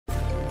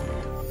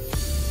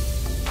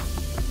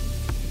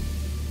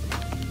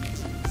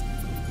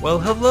Well,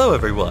 hello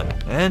everyone,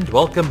 and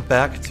welcome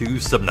back to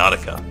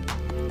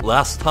Subnautica.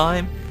 Last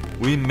time,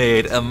 we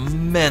made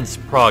immense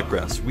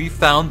progress. We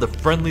found the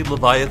friendly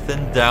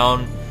Leviathan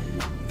down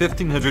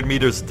 1,500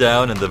 meters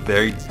down in the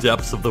very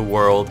depths of the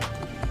world,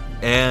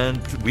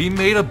 and we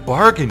made a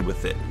bargain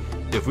with it.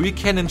 If we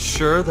can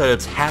ensure that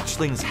its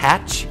hatchlings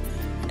hatch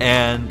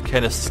and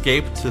can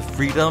escape to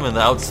freedom in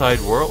the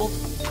outside world,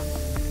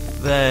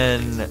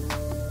 then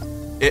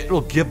it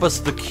will give us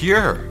the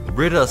cure,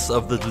 rid us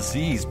of the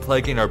disease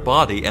plaguing our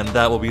body, and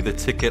that will be the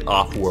ticket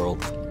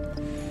off-world.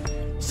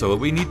 So what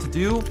we need to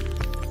do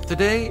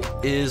today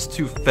is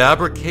to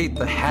fabricate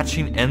the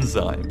hatching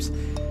enzymes.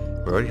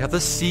 We already have the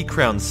sea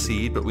crown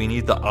seed, but we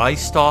need the eye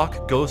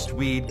stalk,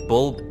 ghostweed,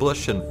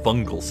 bulbush, and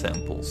fungal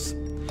samples.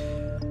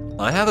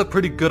 I have a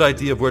pretty good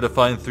idea of where to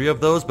find 3 of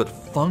those, but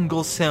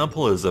fungal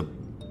sample is a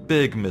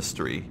big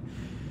mystery.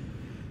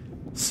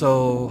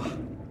 So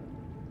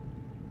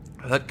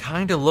that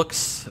kind of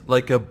looks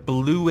like a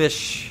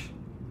bluish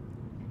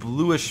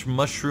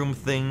mushroom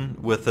thing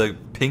with a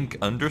pink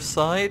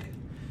underside.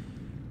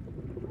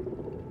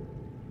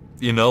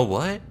 You know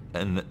what?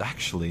 And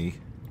actually,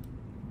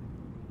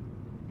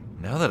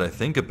 now that I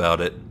think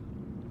about it,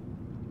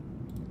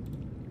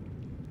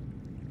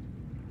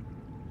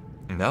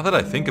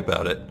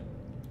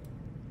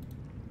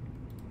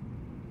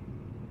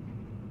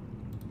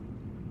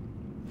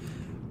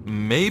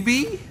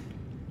 maybe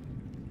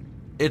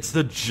it's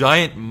the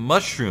giant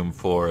mushroom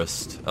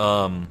forest.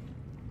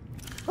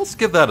 Let's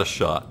give that a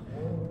shot.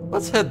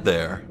 Let's head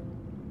there.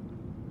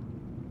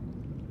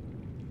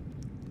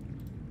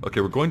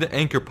 Okay, we're going to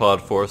Anchor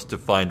Pod Forest to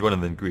find one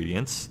of the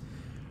ingredients.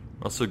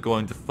 We're also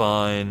going to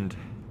find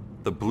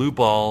the blue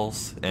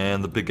balls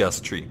and the big ass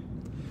tree.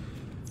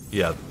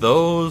 Yeah,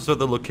 those are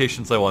the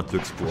locations I want to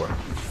explore.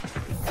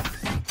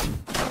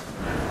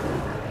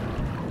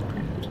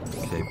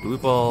 Okay, blue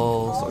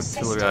balls,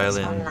 Artillery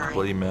Island,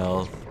 Bloody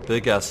Mouth,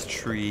 big ass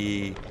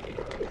tree,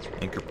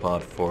 Anchor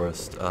Pod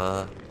Forest.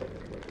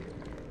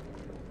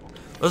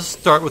 Let's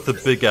start with the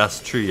big ass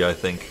tree, I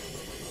think.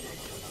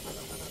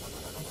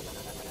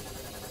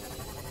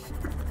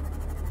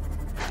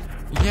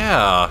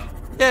 Yeah,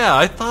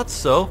 I thought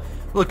so.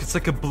 Look, it's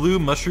like a blue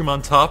mushroom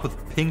on top with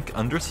pink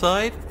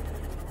underside.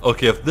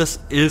 Okay, if this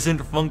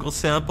isn't fungal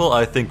sample,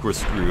 I think we're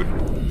screwed.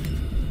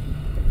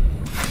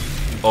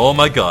 Oh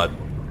my god.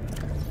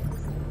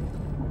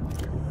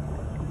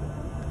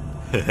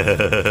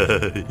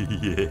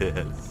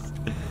 Yes.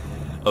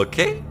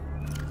 Okay,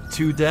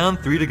 2 down,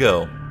 3 to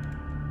go.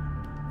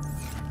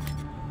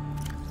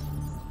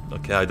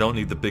 Okay, I don't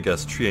need the big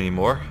ass tree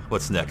anymore.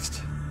 What's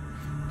next?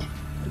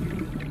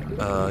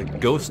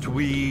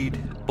 Ghostweed,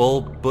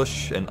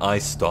 bulbush, and eye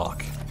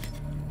stalk.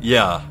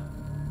 Yeah,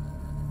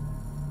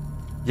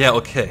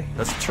 okay.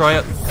 Let's try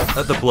it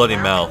at the Bloody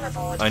Mouth.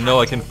 I know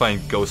I can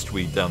find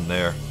ghostweed down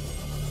there.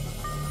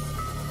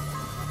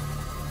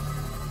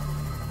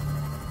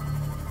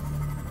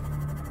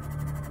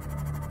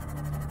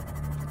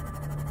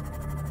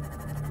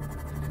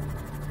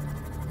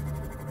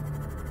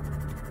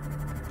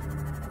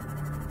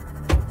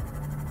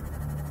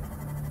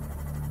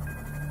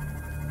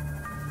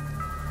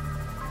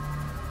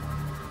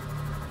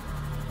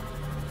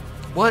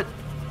 What?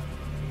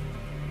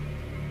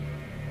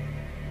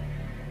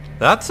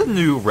 That's a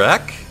new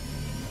wreck.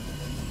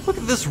 Look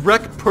at this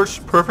wreck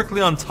perched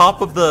perfectly on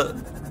top of the...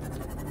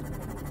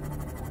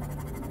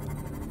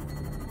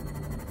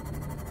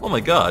 Oh my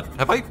god.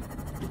 Have I...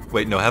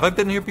 Wait, no, have I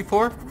been here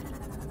before?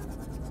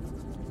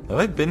 Have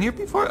I been here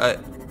before?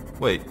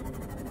 Wait.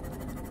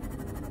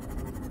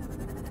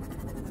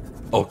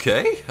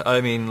 Okay,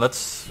 I mean,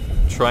 let's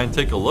try and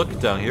take a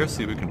look down here,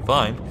 see what we can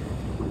find.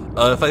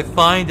 If I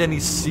find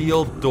any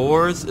sealed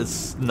doors,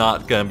 it's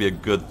not gonna be a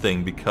good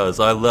thing because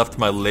I left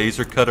my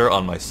laser cutter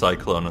on my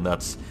cyclone and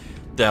that's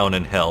down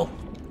in hell.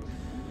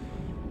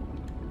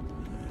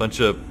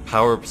 Bunch of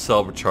power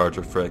cell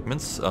recharger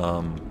fragments,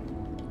 power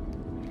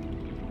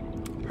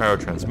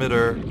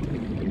transmitter.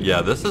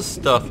 Yeah, this is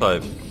stuff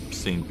I've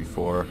seen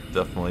before,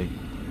 definitely.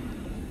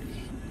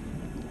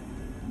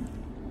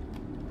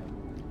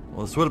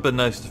 Well, this would have been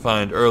nice to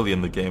find early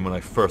in the game when I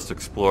first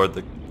explored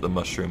the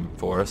mushroom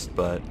forest,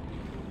 but...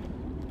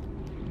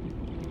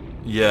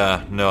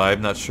 Yeah, no, I'm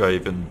not sure I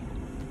even...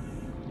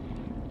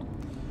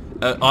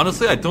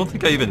 honestly, I don't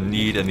think I even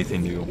need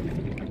anything new.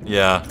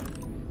 Yeah.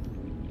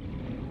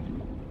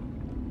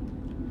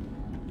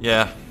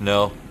 Yeah,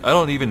 no. I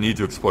don't even need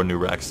to explore new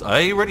wrecks.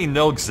 I already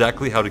know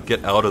exactly how to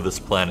get out of this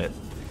planet.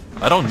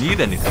 I don't need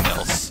anything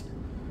else.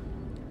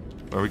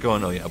 Where are we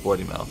going? Oh yeah,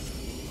 Bloody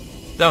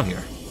Mouth. Down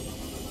here.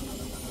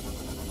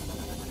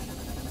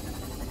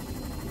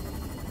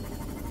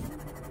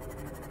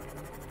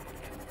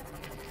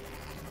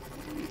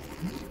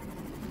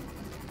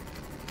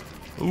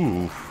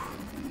 Ooh.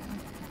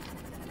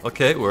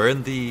 Okay, we're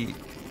in the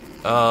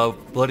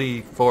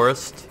bloody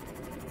forest.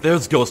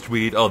 There's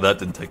ghostweed. Oh, that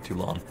didn't take too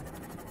long.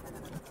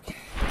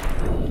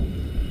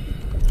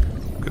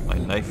 Get my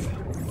knife.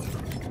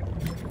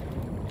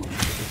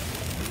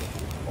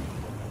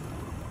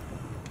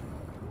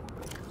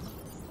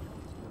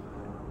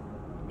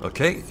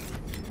 Okay.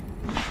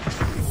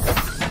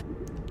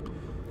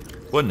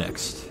 What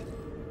next?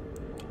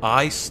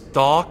 Eye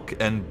stalk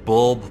and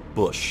bulb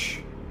bush.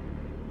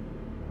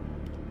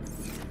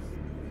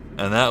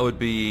 And that would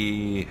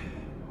be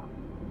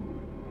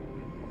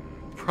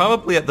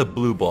probably at the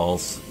blue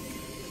balls.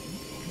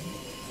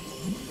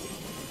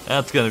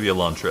 That's gonna be a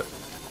long trip.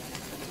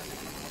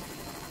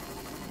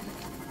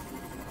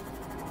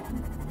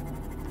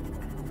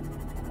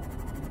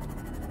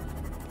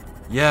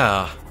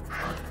 Yeah.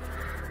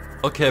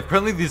 Okay,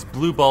 apparently these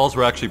blue balls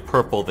were actually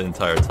purple the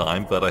entire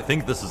time, but I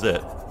think this is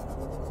it.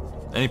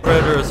 Any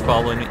predators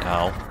following me?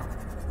 Ow.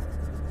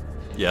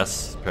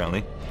 Yes,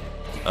 apparently.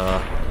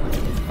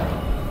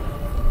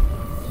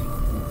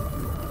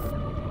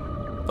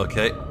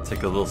 Okay,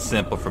 take a little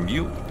sample from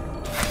you.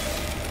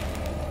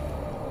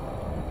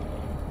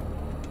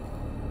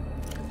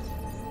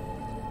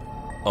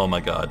 Oh my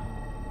god.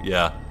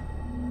 Yeah.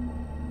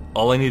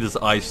 All I need is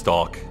eye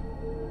stalk.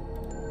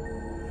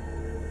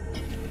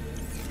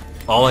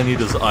 All I need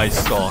is eye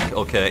stalk.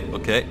 Okay,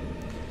 okay.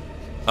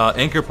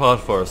 Anchor pod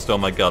forest. Oh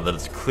my god, that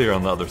is clear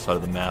on the other side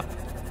of the map.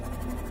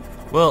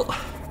 Well,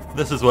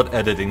 this is what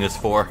editing is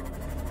for.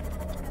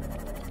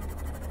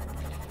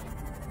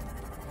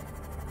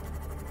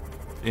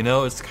 You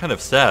know, it's kind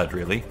of sad,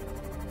 really.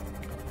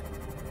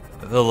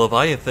 The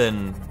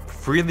Leviathan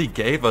freely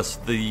gave us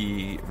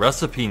the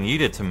recipe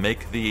needed to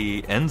make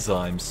the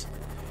enzymes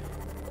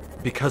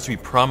because we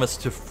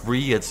promised to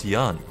free its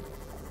young.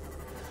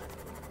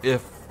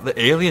 If the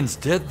aliens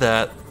did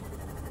that,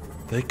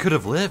 they could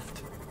have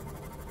lived.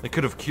 They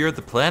could have cured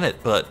the planet,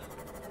 but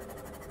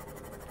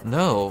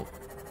no.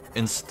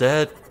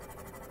 Instead,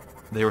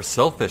 they were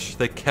selfish.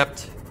 They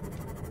kept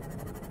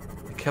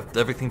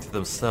everything to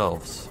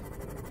themselves.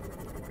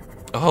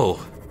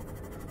 Oh.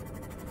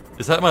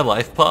 Is that my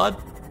life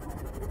pod?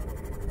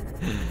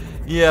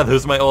 Yeah,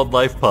 there's my old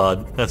life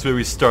pod. That's where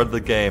we started the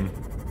game.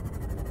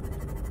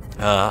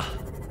 Ah.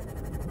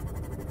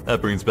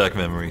 That brings back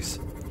memories.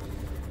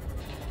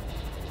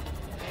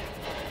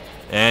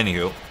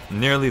 Anywho,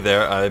 nearly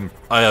there.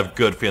 I have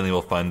good feeling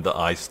we'll find the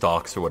eye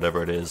stalks or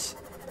whatever it is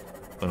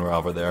when we're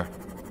over there.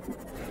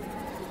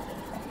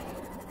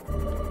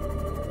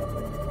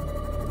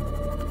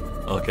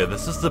 Okay,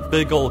 this is the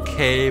big old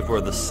cave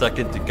where the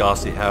second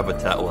Degassi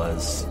habitat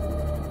was.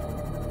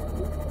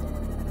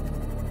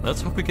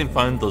 Let's hope we can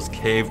find those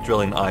cave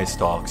drilling eye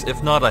stalks.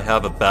 If not, I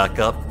have a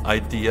backup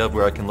idea of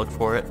where I can look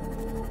for it.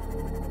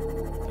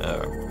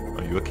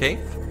 Are you a cave?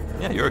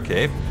 Yeah, you're a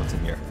cave. What's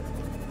in here?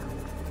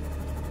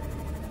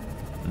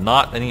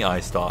 Not any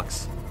eye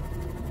stalks.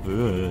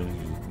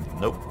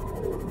 Nope.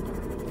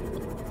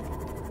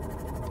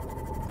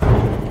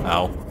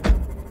 Ow.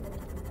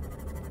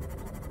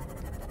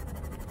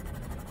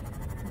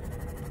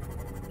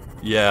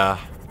 Yeah.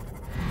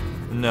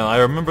 No, I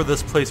remember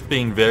this place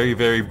being very,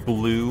 very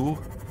blue.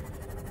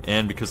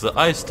 And because the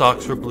eye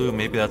stalks were blue,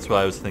 maybe that's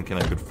why I was thinking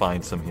I could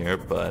find some here,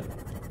 but...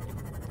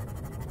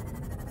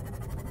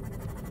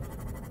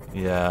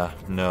 yeah,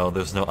 no,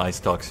 there's no eye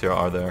stalks here,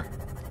 are there?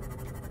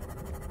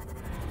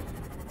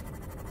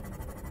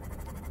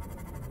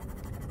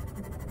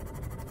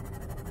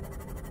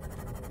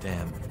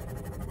 Damn.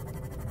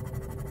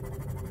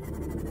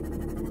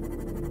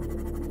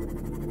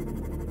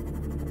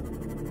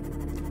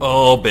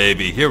 Oh,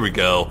 baby, here we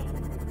go.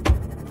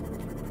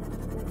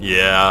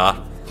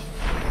 Yeah.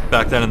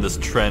 Back down in this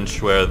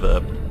trench where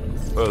the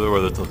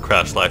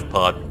crash life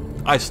pod.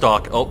 Eye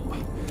stalk. Oh,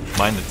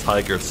 mind the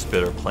tiger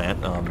spitter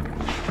plant.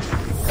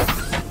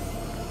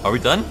 Are we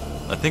done?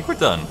 I think we're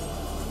done.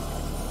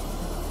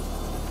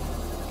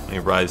 Let me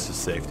rise to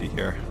safety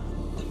here.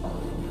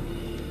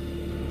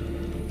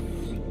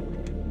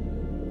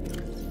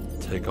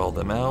 Take all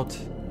them out.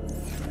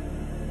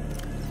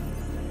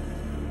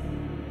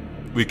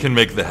 We can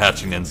make the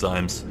hatching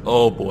enzymes.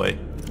 Oh boy.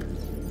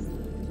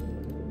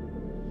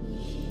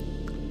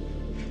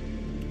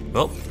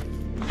 Well,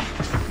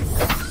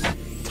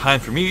 time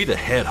for me to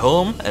head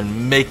home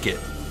and make it.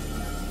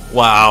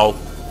 Wow.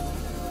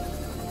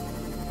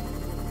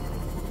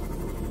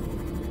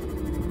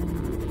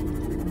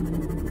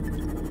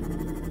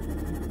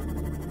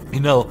 You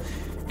know,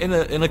 in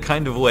a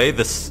kind of way,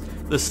 this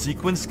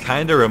sequence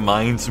kind of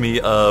reminds me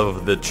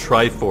of the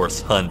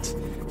Triforce hunt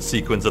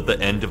sequence at the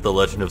end of The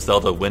Legend of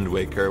Zelda Wind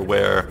Waker,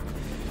 where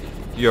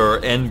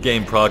your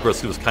endgame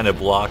progress was kind of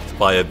blocked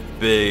by a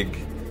big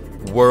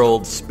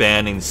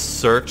world-spanning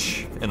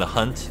search in a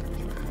hunt.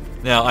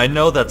 Now, I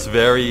know that's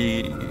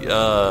very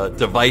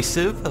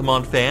divisive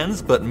among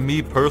fans, but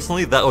me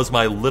personally, that was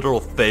my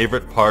literal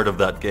favorite part of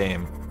that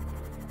game.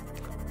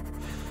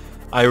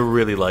 I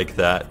really like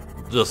that.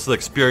 Just the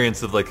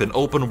experience of like an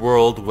open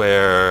world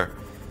where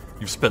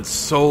you've spent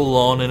so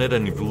long in it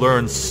and you've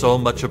learned so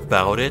much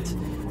about it,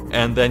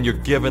 and then you're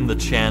given the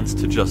chance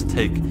to just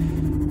take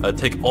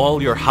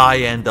all your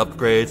high-end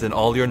upgrades and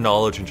all your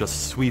knowledge and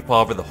just sweep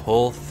over the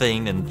whole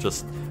thing and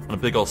just on a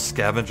big old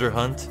scavenger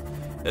hunt.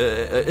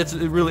 It's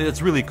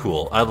really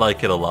cool. I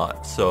like it a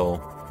lot.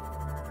 So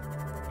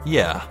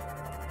yeah,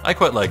 I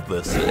quite like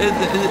this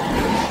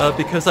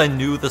because I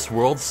knew this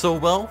world so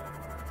well.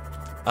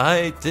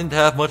 I didn't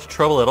have much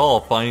trouble at all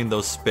finding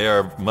those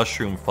spare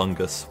mushroom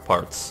fungus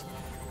parts.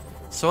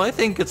 So I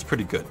think it's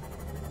pretty good.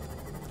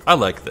 I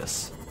like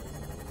this.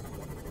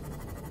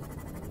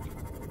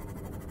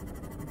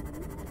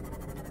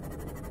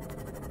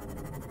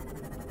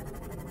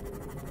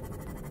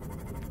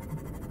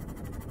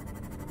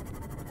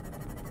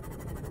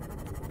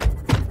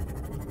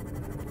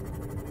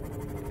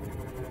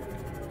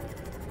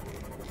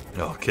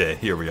 Okay,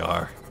 here we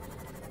are.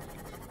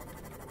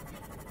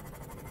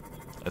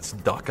 Let's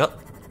dock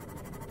up.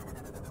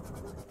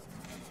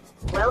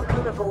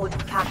 Welcome aboard,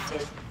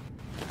 Captain.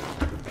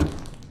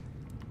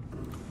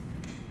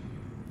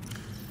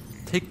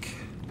 Take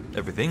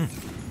everything.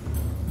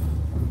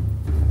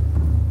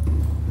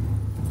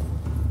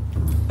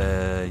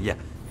 Yeah.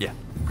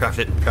 Craft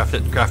it.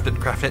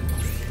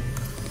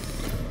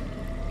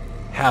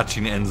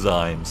 Hatching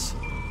enzymes.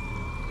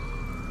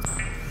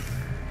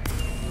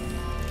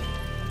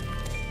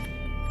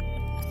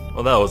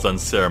 Well, that was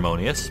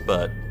unceremonious,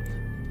 but...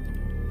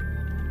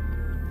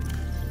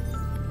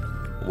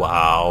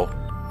 Wow.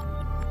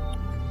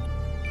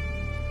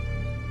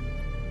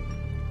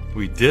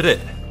 We did it!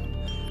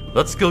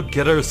 Let's go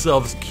get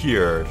ourselves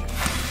cured.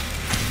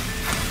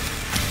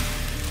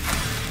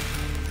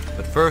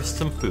 But first,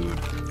 some food.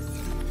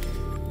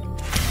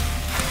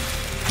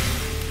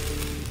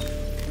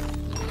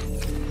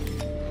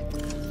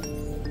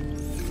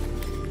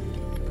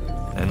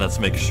 And let's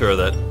make sure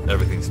that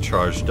everything's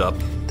charged up.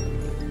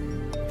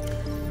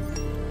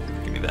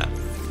 Give me that.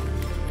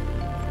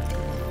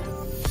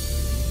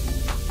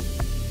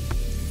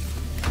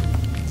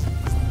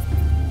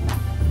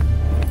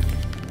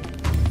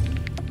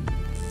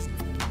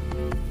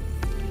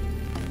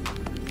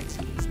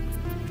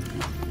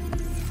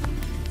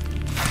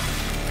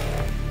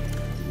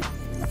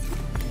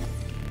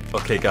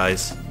 Okay,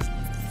 guys.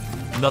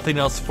 Nothing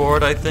else for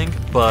it, I think,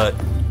 but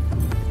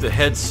to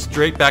head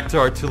straight back to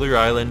Artillery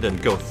Island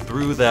and go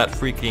through that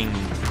freaking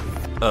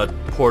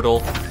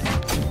portal.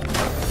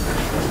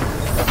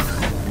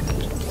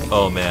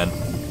 Oh, man.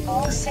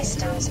 All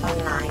systems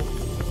online.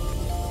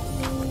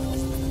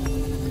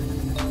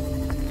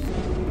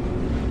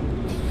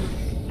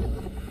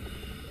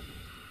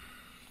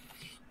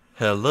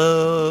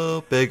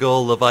 Hello, big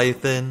ol'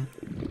 Leviathan.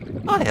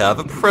 I have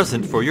a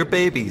present for your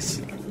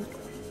babies.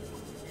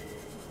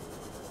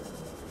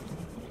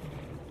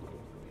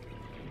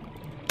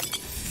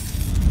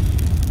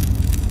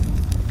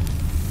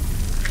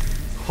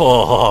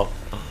 Oh.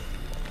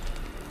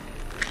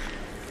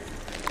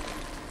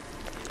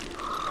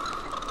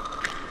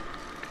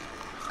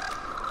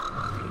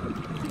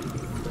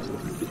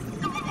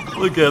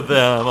 Look at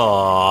them.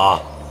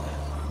 Aww.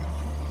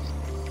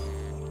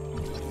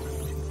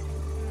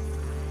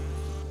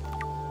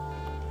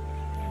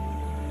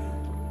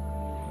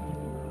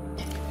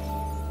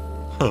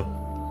 Huh.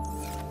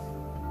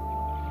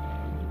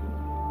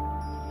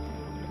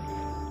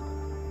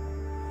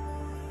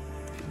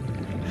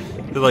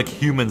 They're like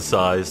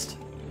human-sized.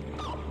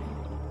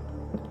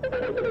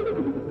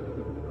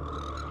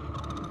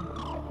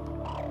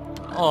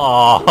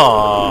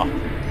 Aww.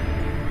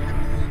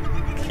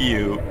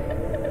 Cute.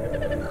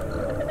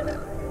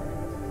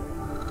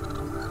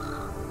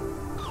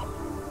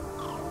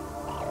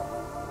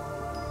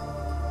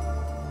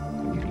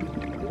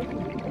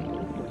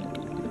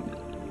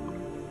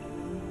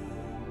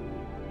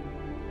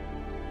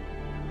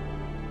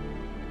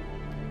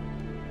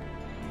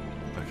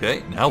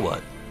 Okay, now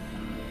what?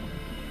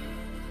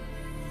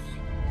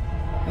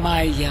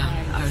 My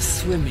young are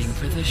swimming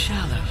for the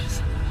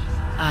shallows.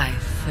 I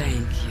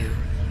thank you.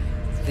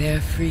 Their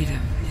freedom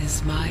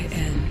is my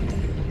end.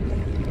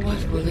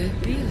 What will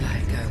it be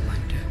like, I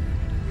wonder,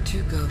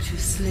 to go to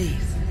sleep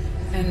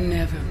and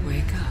never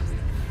wake up?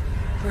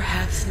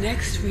 Perhaps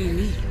next we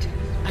meet,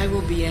 I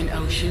will be an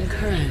ocean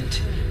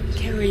current,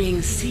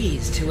 carrying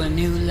seas to a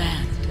new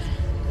land.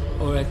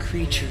 Or a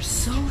creature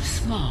so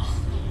small,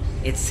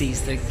 it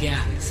sees the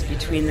gaps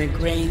between the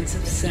grains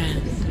of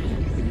sand.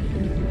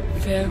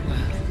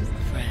 Farewell,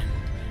 friend.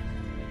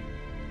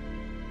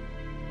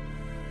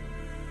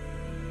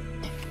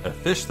 A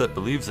fish that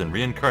believes in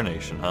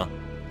reincarnation, huh?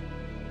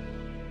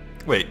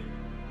 Wait.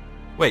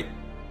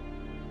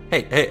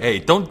 Hey,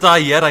 don't die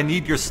yet, I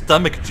need your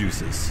stomach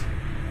juices.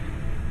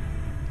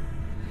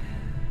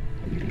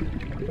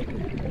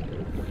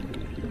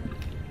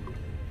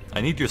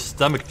 I need your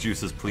stomach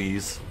juices,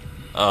 please.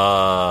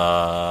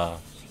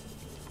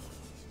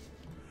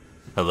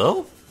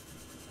 Hello?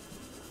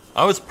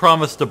 I was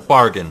promised a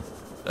bargain.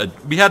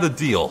 We had a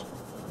deal.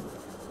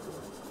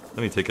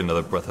 Let me take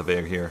another breath of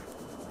air here.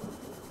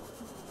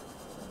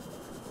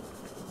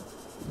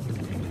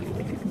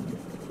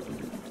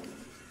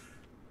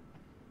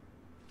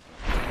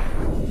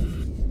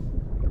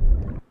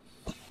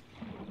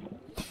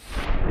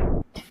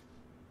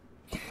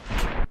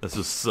 This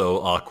is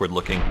so awkward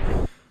looking.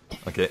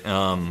 Okay,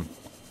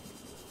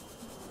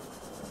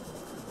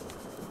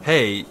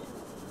 Hey,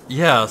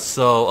 yeah,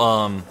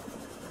 so,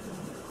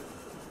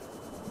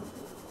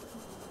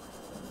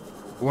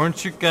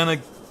 weren't you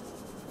gonna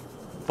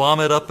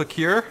vomit up a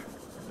cure?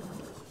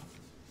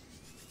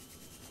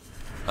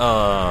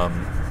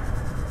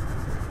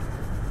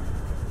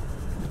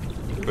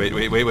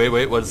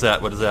 Wait. What is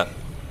that? What is that?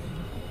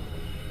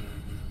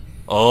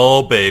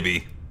 Oh,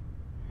 baby.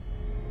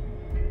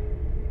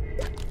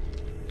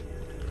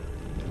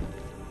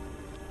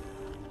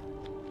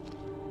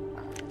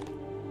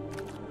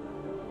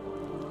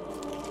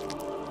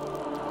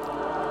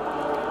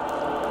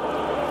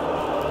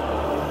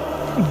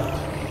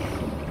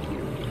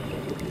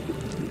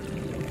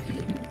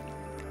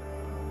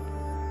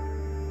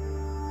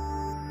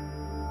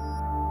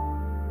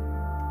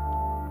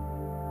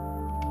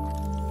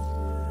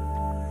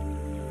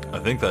 I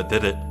think that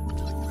did it.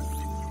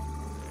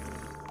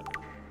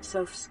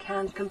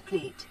 Self-scan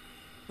complete.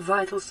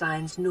 Vital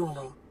signs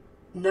normal.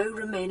 No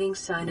remaining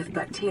sign of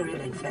bacterial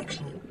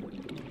infection.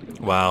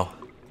 Wow.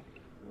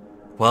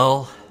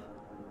 Well,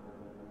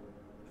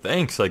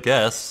 thanks, I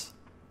guess.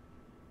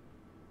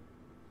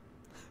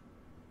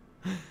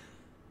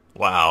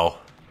 Wow.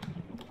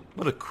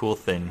 What a cool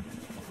thing.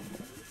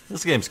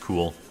 This game's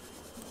cool.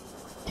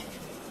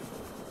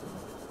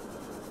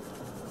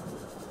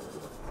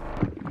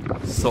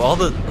 So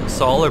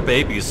all our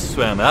babies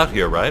swam out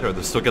here, right? Are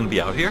they still gonna be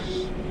out here?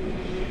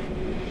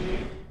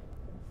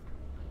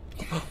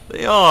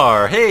 They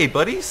are! Hey,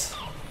 buddies!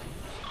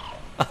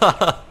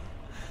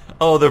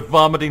 Oh, they're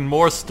vomiting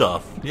more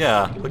stuff.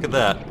 Yeah, look at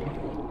that.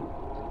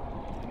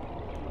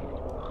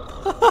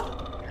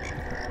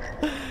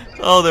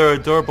 Oh, they're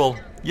adorable.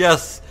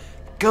 Yes!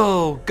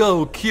 Go!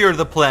 Cure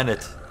the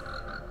planet!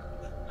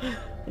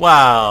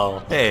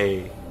 Wow!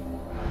 Hey!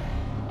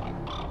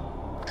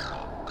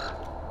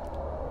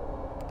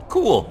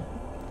 Cool!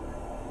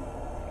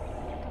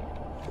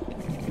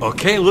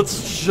 Okay,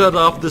 let's shut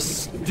off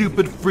this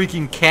stupid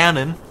freaking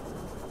cannon.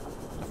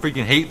 I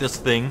freaking hate this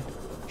thing.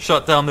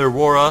 Shut down the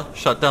Aurora,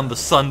 shut down the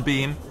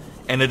Sunbeam,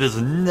 and it is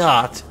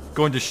not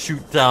going to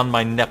shoot down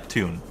my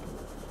Neptune.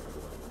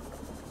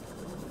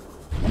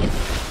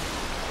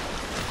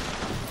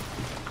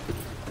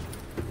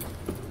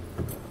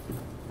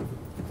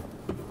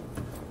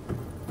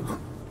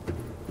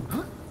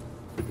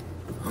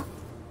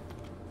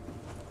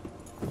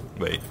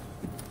 Wait.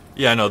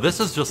 Yeah, no, this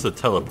is just a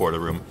teleporter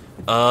room.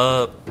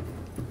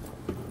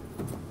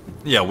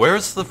 Yeah,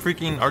 where's the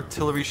freaking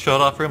artillery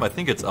shut-off room? I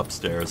think it's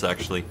upstairs,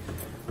 actually.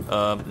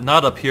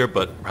 Not up here,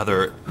 but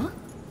rather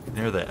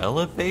near the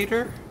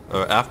elevator?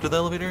 Or after the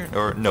elevator?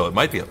 Or, no, it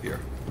might be up here.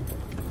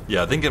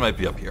 Yeah, I think it might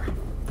be up here.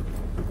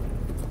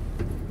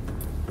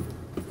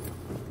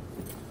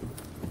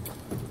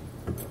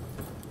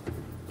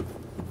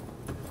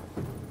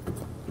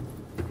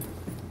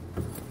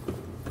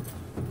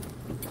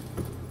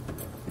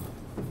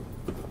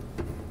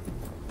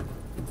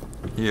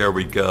 Here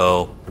we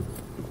go.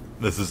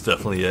 This is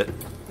definitely it.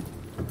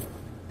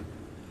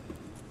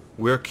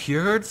 We're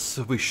cured,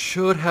 so we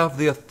should have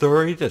the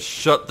authority to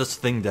shut this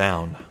thing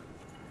down.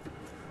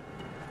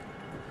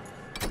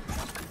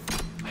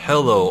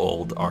 Hello,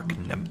 old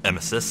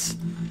Arch-Nemesis.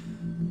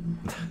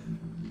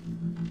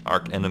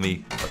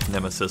 Arch-enemy,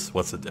 Nemesis,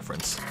 what's the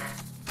difference?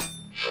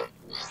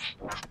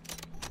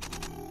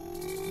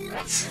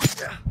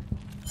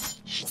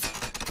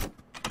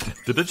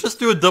 Did it just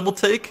do a double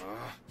take?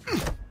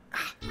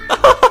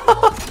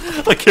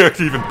 The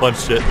character even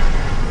punched it.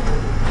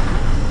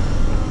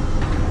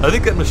 I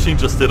think that machine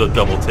just did a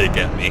double take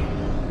at me.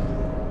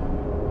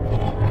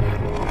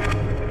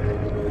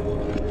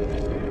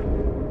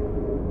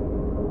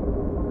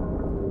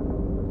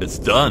 It's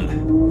done.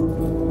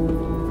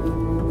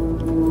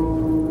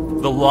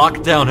 The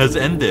lockdown has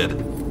ended.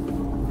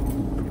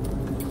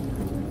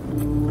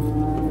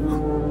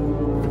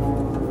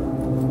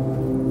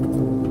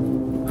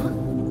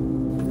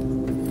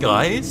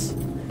 Guys?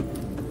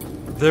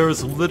 There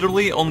is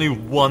literally only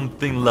one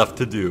thing left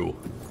to do,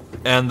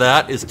 and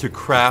that is to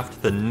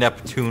craft the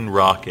Neptune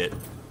rocket,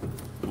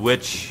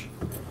 which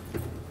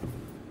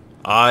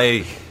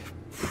in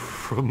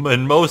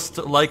most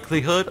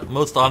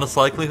honest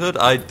likelihood,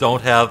 I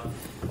don't have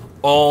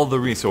all the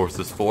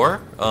resources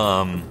for.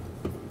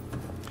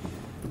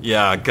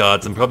 Yeah,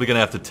 gods, I'm probably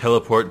gonna have to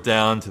teleport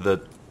down to the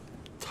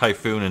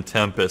Typhoon and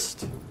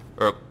Tempest.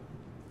 Or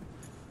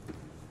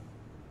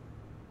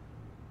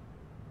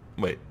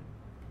wait.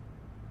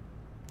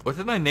 What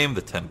did I name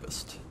the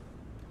Tempest?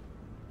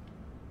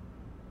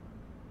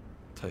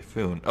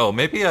 Typhoon. Oh,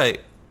 maybe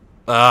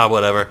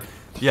whatever.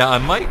 Yeah, I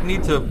might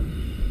need to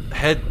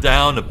head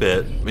down a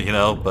bit, you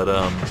know, but,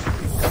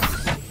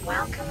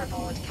 Welcome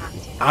aboard, Captain.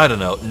 I don't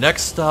know.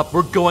 Next stop,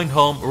 we're going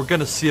home. We're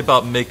gonna see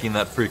about making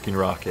that freaking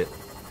rocket.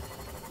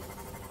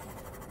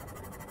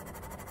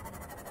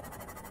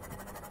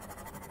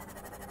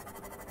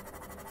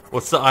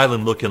 What's the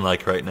island looking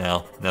like right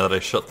now that I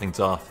shut things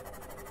off?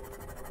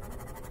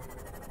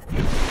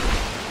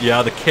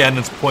 Yeah, the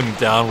cannon's pointing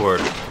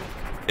downward.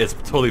 It's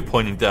totally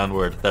pointing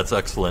downward. That's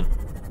excellent.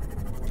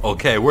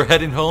 Okay, we're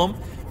heading home,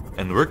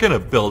 and we're gonna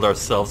build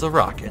ourselves a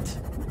rocket.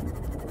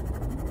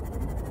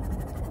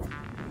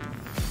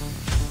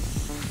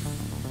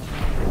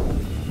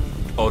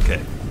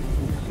 Okay.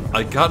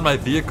 I got my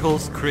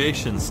vehicle's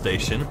creation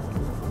station.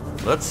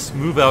 Let's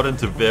move out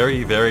into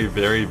very, very,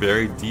 very,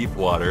 very deep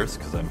waters,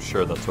 because I'm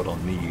sure that's what I'll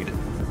need.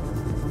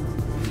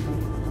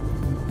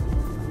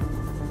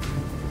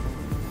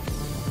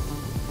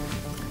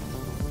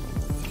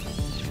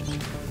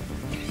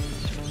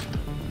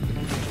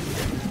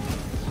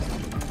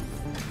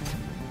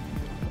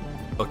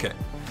 Okay.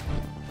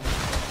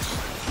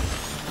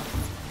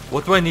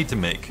 What do I need to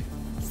make?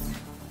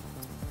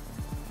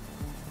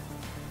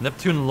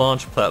 Neptune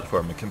launch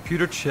platform, a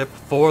computer chip,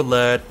 4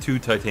 lead, 2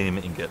 titanium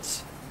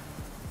ingots.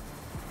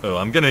 Oh,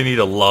 I'm gonna need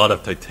a lot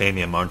of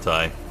titanium, aren't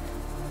I?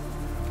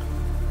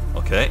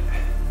 Okay.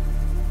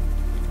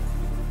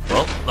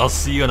 Well, I'll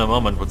see you in a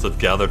moment once I've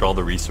gathered all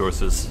the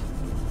resources.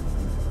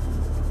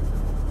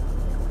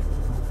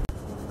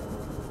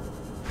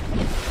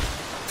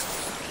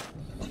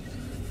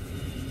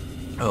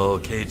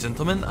 Okay,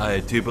 gentlemen,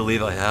 I do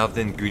believe I have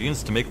the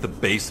ingredients to make the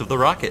base of the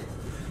rocket.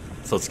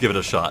 So let's give it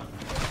a shot.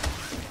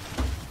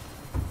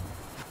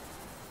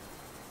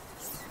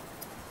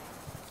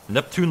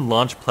 Neptune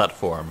launch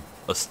platform.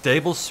 A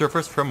stable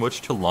surface from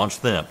which to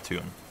launch the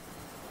Neptune.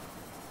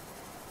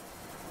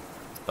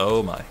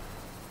 Oh my.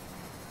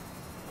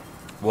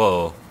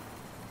 Whoa.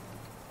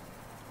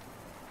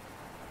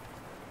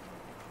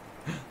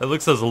 It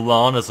looks as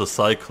long as a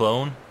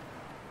cyclone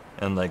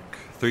and like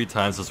 3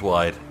 times as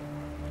wide.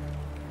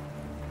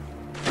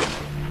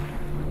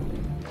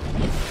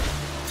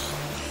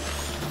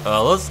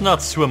 Let's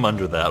not swim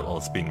under that while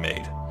it's being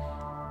made.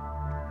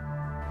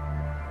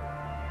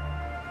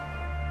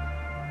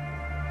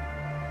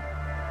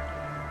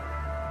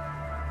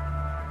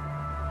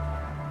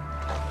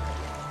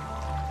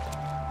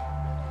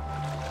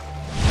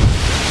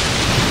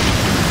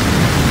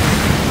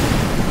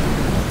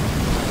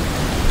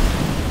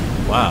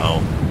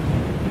 Wow.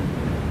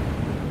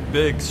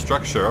 Big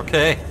structure,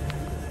 okay.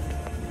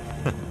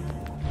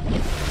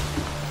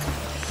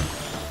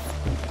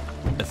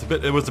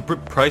 It was a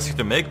bit pricey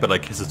to make, but I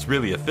guess it's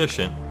really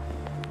efficient.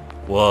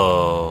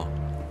 Whoa.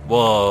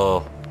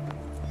 Whoa.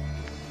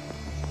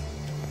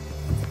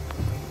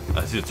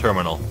 I see a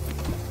terminal.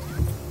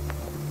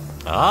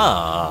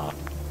 Ah.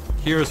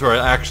 Here's where I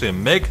actually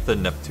make the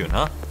Neptune,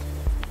 huh?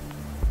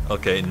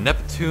 Okay,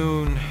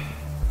 Neptune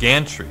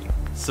gantry.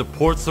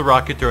 Supports the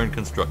rocket during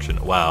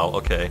construction. Wow,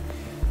 okay.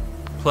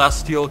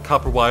 Plasteel,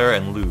 copper wire,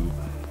 and lube.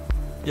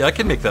 Yeah, I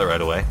can make that right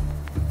away.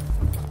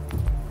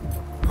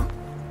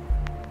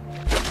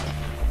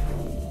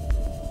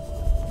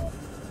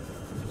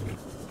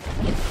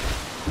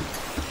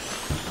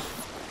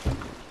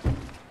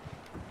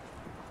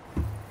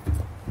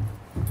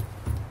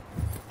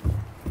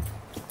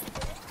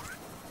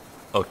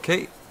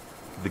 Okay,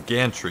 the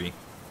gantry.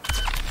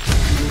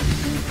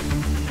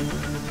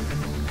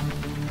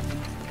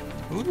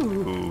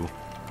 Ooh,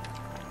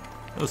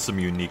 that was some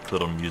unique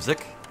little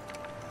music.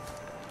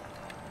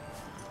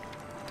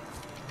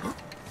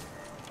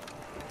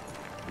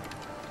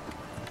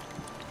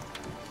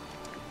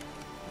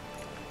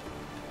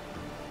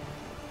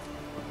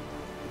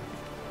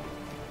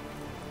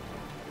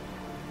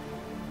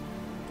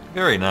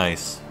 Very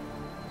nice.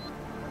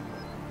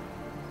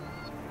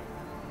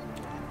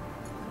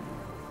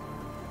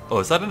 Oh,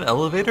 is that an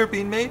elevator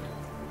being made?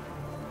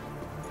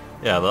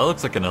 Yeah, that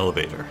looks like an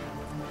elevator.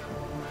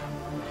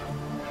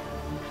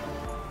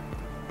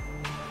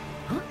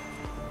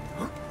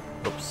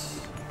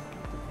 Oops.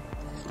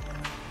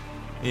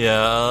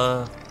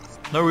 Yeah,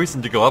 no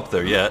reason to go up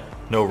there yet.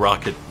 No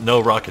rocket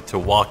to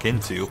walk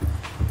into.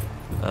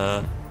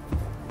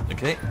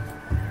 Okay.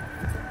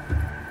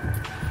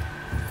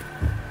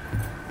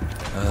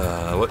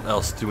 What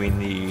else do we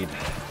need?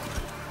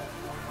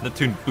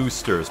 Neptune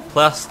boosters,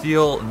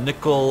 plasteel,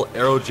 nickel,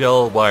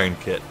 aerogel, wiring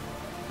kit.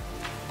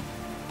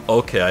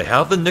 Okay, I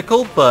have the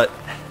nickel, but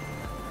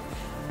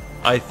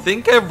I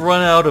think I've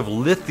run out of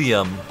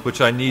lithium, which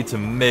I need to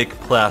make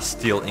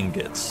plasteel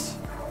ingots.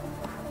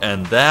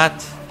 And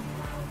that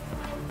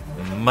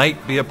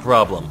might be a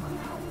problem.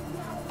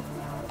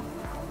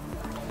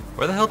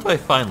 Where the hell do I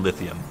find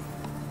lithium?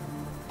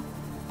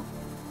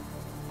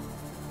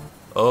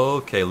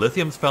 Okay,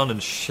 lithium's found in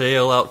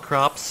shale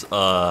outcrops,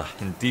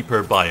 in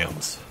deeper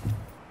biomes.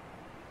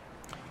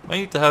 Might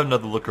need to have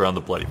another look around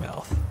the Bloody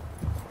Mouth.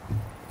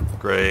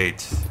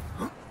 Great.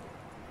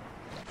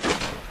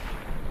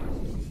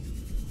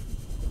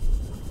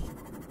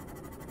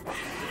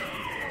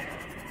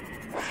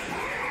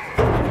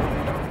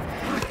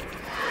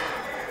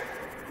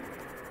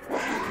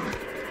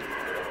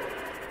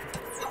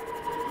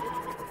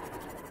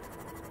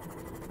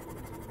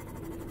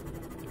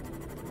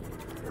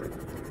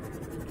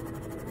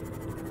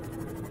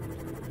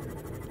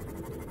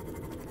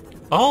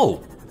 Oh!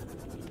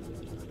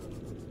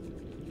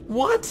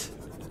 What?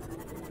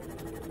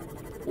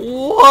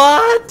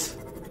 What?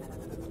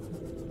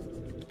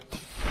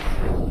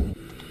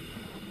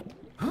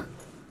 Huh?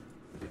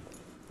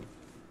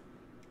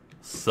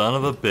 Son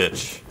of a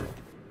bitch.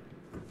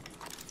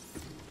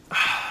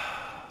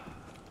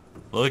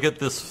 Look at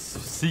this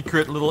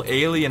secret little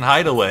alien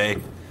hideaway.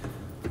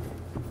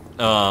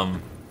 Wow,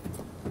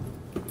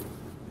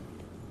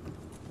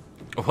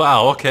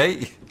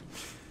 okay.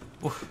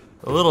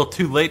 A little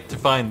too late to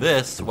find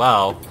this.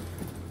 Wow.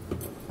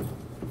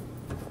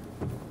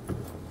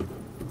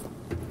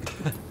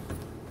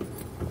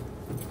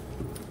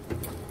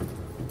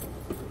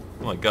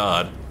 Oh my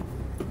god.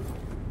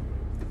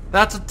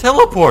 That's a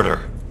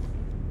teleporter!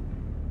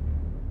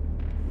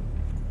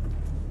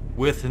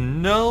 With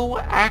no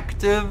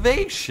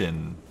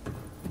activation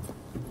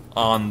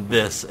on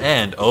this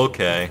end.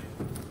 Okay.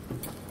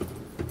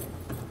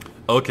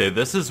 Okay,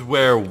 this is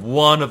where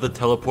one of the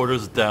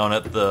teleporters down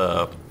at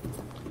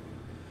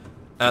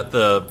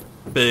the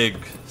big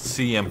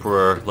Sea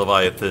Emperor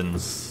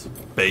Leviathan's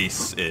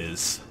base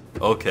is.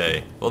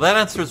 Okay. Well, that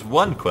answers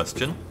one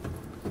question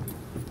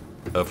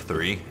of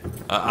 3.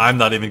 I'm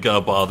not even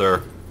gonna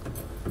bother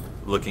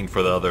looking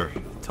for the other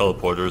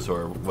teleporters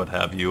or what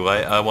have you.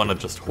 I want to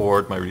just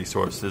hoard my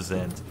resources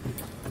and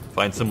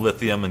find some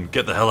lithium and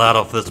get the hell out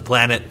of this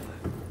planet.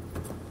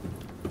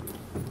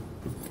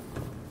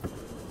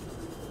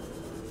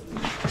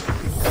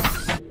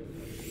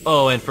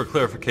 Oh, and for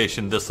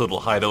clarification, this little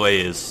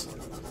hideaway is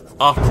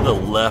off to the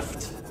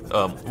left.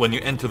 When you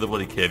enter the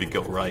bloody cave, you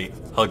go right.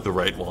 Hug the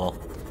right wall.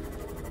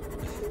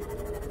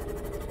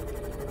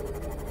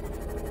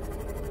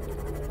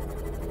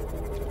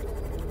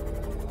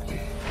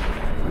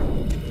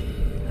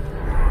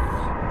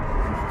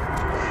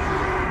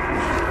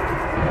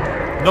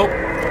 Nope.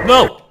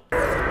 No!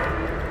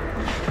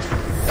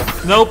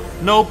 Nope,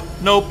 nope,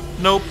 nope,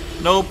 nope,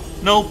 nope,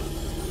 nope.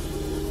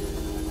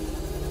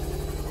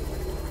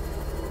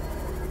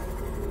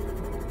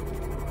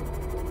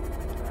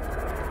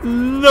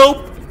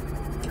 Nope!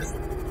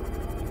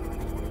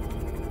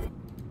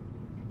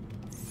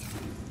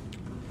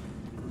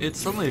 It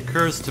suddenly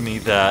occurs to me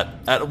that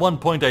at one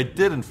point I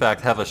did in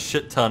fact have a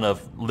shit ton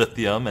of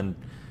lithium and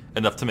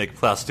enough to make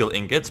plasteel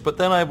ingots, but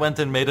then I went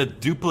and made a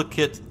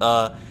duplicate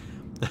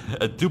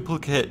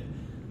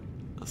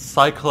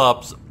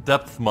Cyclops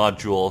depth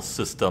module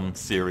system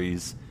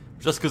series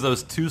just because I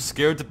was too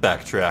scared to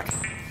backtrack.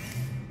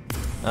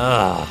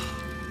 Oh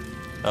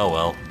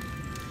well.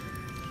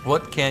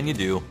 What can you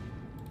do?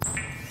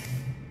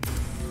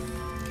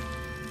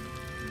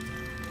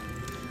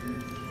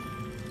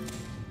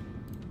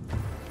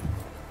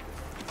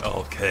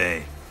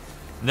 Okay.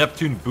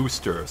 Neptune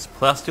boosters.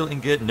 Plasteel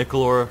ingot,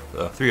 nickel ore,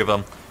 3 of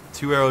them,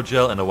 2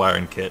 aerogel, and a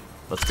wiring kit.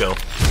 Let's go.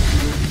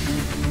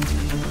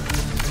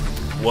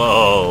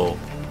 Whoa.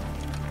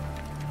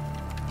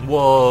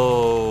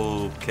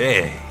 Whoa.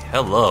 Okay.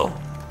 Hello.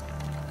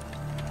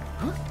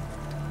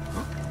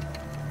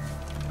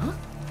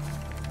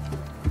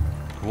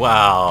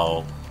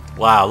 Wow.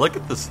 Wow, look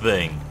at this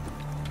thing.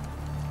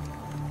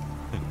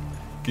 You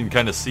can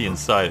kind of see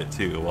inside it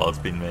too while it's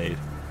being made.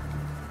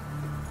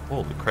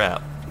 Holy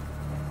crap.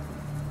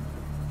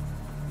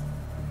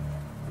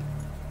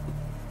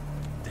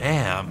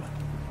 Damn.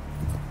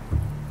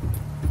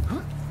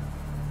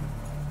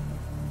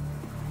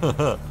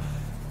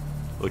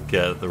 Look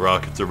at it, the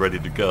rockets are ready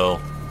to go.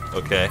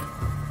 Okay.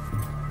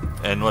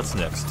 And what's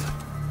next?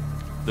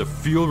 The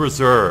fuel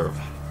reserve.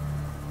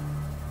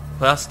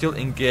 Plasteel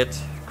ingot,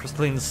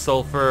 crystalline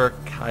sulfur,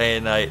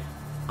 kyanite,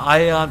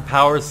 ion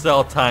power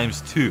cell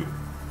times 2.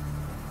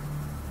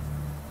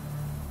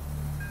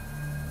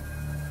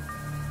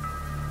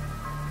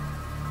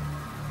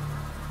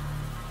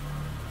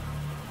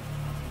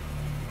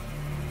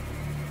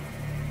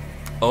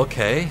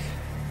 Okay.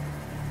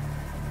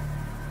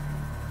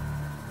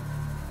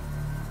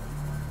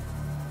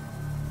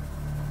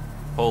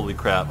 Holy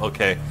crap,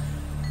 okay.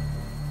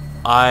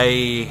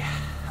 I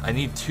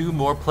need 2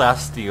 more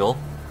plasteel.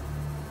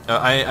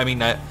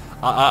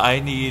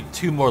 I need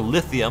 2 more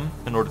lithium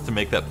in order to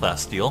make that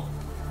plasteel.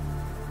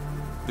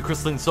 The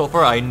crystalline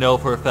sulfur, I know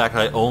for a fact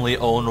I only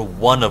own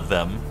 1 of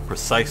them.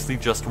 Precisely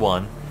just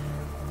 1.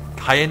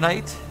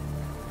 Kyanite?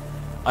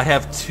 I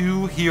have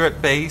 2 here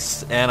at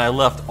base, and I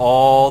left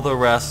all the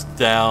rest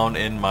down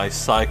in my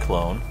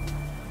cyclone.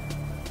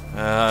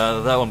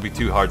 That won't be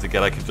too hard to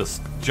get. I could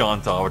just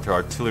jaunt over to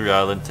Artillery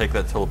Island, take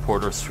that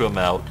teleporter, swim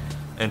out,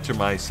 enter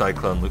my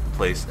cyclone, loot the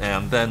place,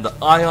 and then the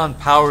ion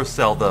power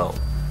cell, though.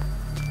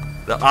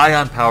 The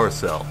ion power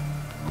cell.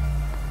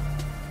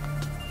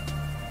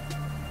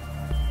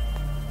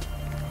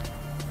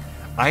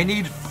 I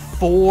need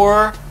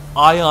 4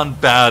 ion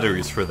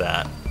batteries for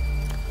that.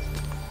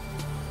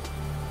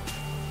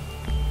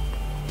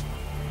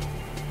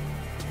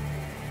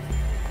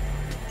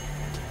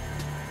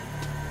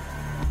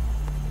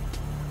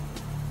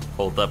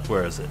 Hold up,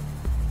 where is it?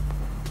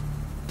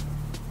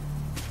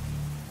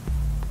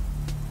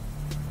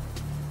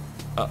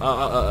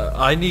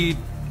 I need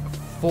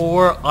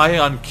 4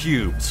 ion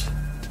cubes.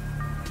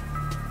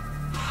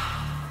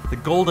 The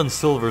gold and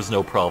silver is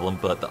no problem,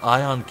 but the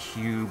ion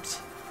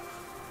cubes...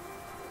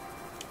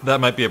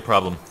 that might be a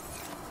problem.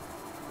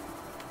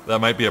 That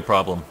might be a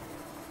problem.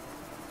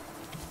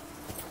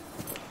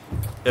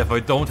 If I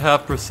don't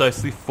have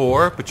precisely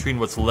 4 between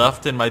what's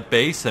left in my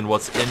base and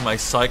what's in my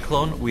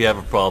cyclone, we have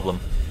a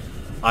problem.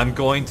 I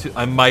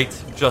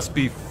might just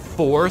be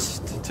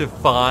forced to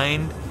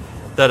find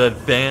that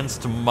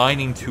advanced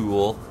mining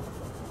tool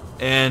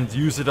and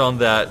use it on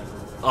that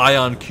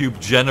ion cube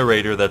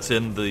generator that's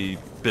in the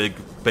big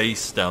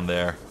base down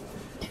there.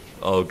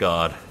 Oh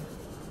god.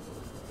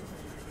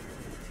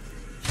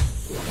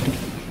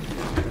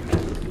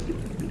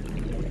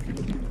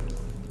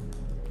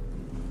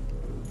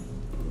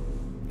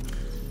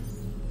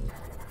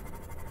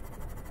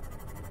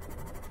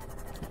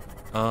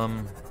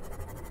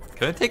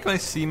 Can I take my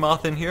sea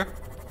moth in here?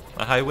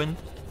 My high wind?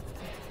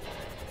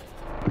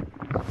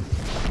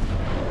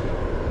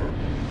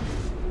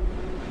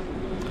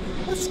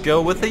 Let's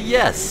go with a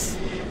yes.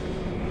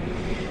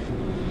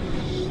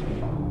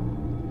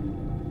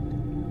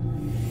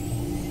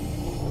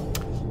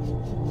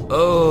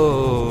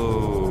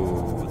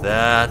 Oh,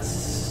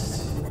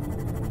 that's...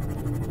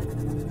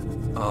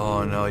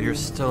 Oh no, you're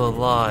still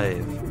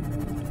alive.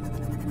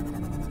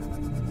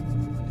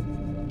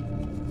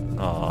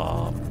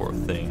 Aw, poor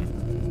thing.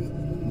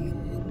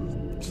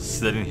 Just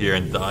sitting here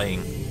and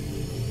dying.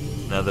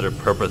 Now that her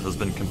purpose has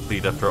been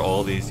complete after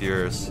all these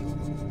years.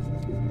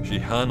 She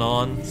hung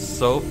on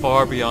so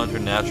far beyond her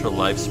natural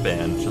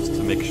lifespan just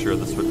to make sure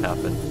this would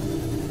happen.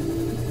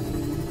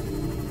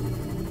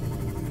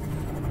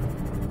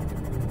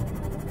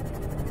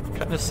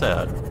 Kinda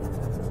sad.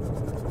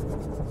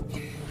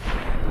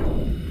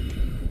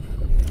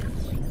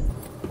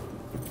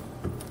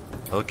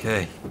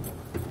 Okay.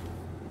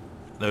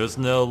 There's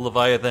no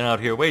Leviathan out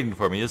here waiting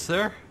for me, is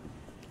there?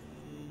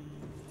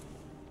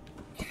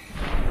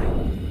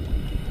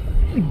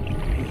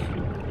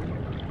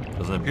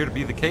 Doesn't appear to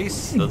be the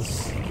case.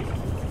 Let's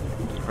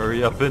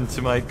hurry up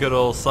into my good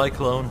old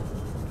cyclone.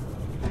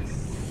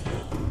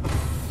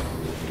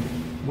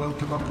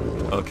 Welcome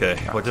aboard. Okay,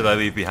 what did I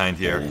leave behind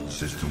here? All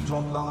systems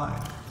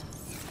online.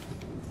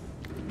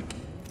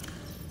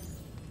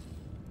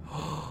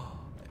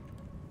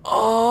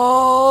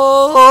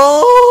 Oh,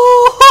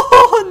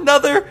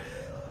 another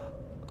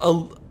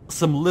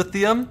some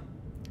lithium,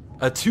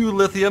 2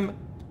 lithium,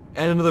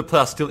 and another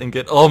plasteel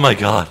ingot. Oh my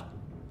god.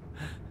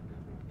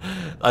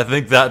 I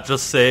think that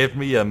just saved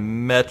me a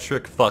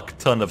metric fuck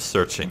ton of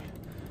searching.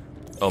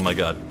 Oh my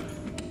god.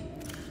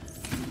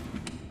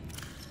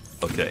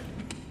 Okay.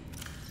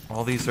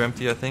 All these are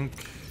empty, I think.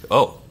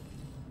 Oh.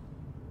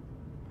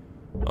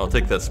 I'll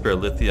take that spare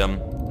lithium,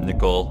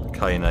 nickel,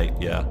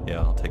 kyanite. Yeah,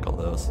 I'll take all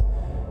those.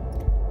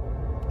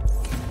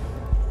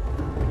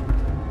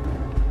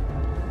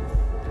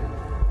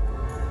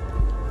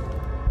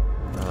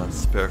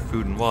 Spare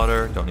food and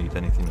water. Don't need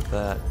anything with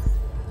that.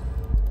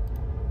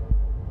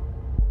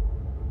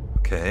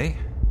 Okay.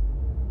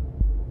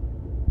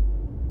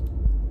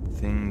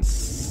 Things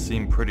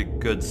seem pretty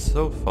good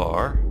so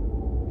far.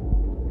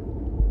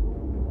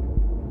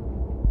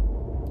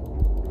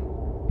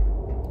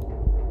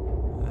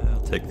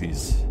 I'll take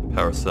these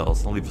power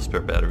cells. I'll leave a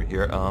spare battery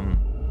here.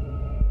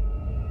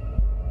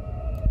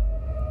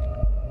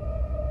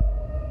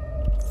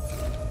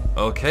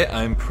 Okay,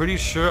 I'm pretty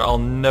sure I'll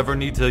never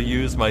need to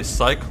use my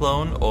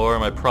cyclone or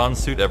my prawn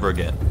suit ever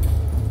again.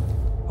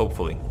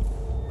 Hopefully.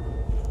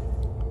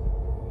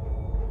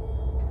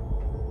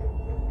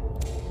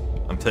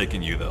 I'm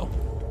taking you though.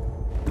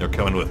 You're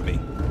coming with me.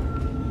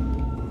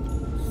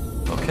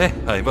 Okay,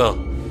 well,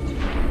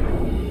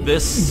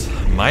 this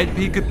might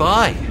be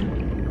goodbye.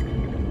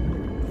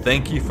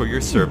 Thank you for your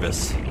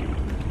service.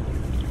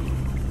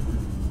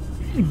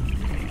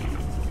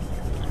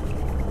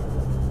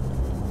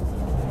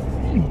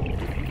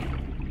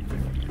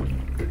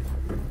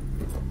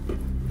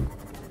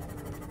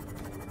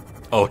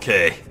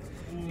 Okay,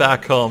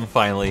 back home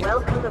finally.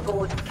 Welcome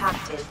aboard,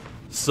 Captain.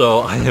 So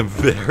I am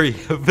very,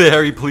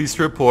 very pleased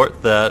to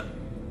report that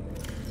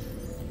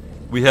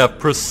we have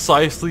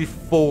precisely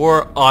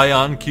 4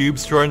 ion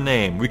cubes to our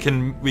name. We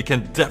can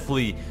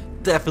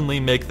definitely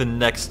make the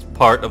next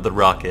part of the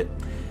rocket.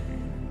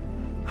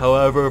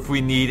 However, if we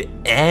need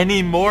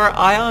any more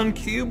ion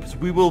cubes,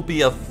 we will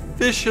be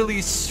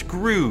officially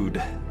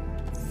screwed.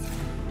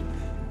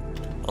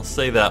 I'll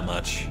say that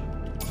much.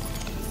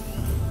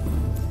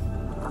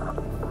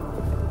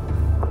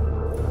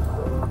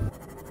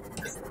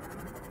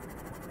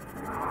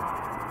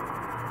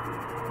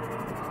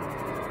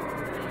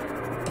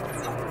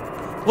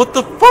 What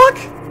the fuck?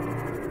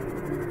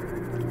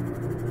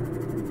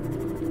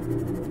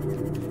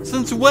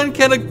 Since when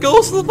can a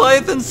ghost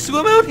Leviathan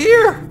swim out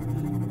here?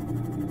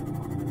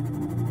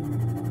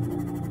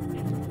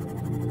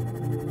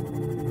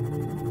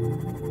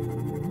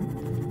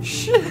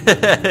 Shit.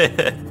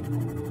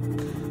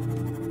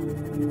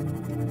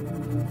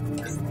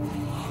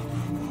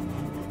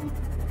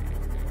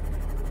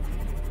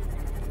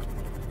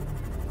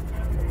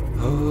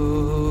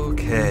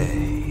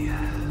 Okay.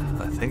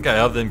 I think I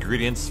have the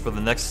ingredients for the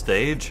next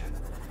stage.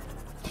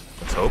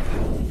 Let's hope.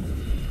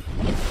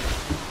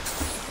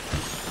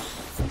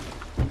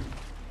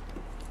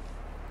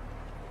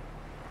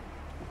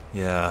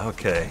 Yeah,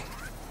 okay.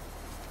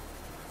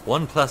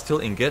 1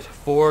 plasteel ingot,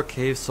 4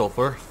 cave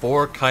sulfur,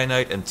 4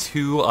 kyanite, and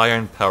 2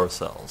 iron power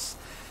cells.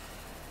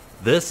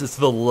 This is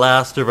the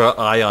last of our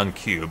ion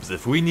cubes.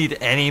 If we need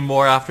any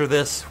more after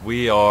this,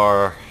 we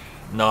are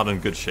not in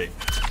good shape.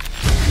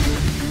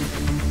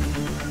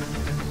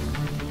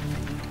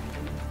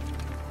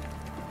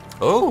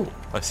 Oh,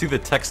 I see the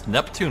text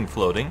Neptune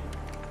floating.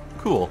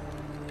 Cool.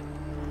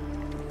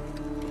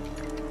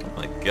 Oh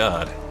my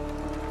god.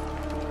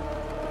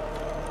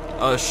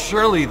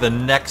 Surely the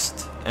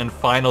next and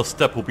final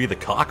step will be the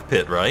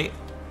cockpit, right?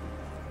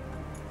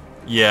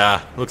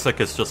 Yeah, looks like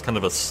it's just kind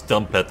of a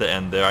stump at the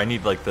end there. I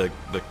need like the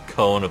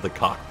cone of the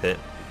cockpit.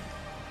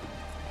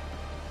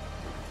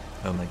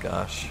 Oh my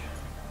gosh.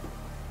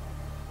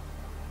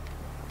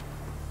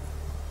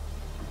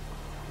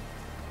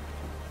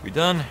 We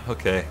done?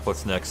 Okay,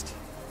 what's next?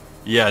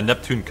 Yeah,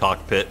 Neptune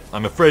cockpit.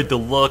 I'm afraid to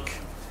look.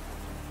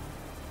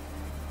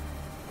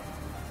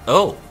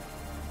 Oh.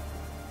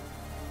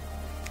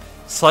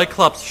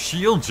 Cyclops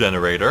shield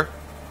generator.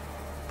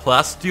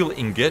 Plasteel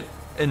ingot.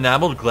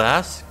 Enameled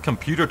glass.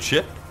 Computer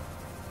chip.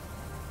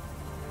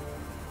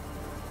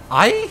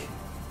 I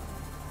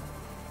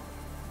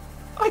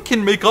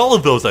can make all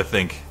of those, I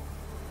think.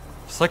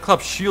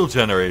 Cyclops shield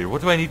generator.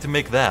 What do I need to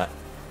make that?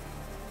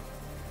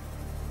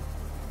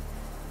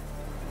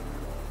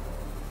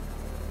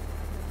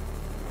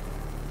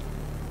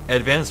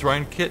 Advanced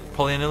Rhine kit,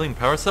 polyaniline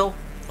power cell?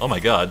 Oh my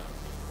god.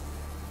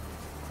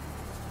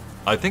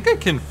 I think I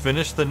can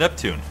finish the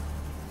Neptune.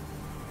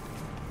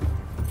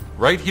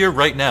 Right here,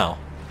 right now.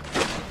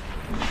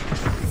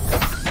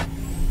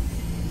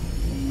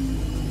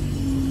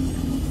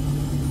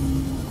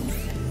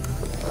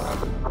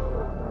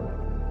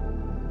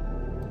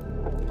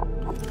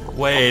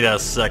 Wait a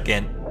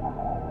second.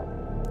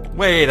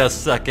 Wait a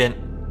second.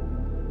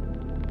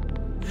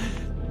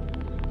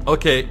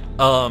 Okay,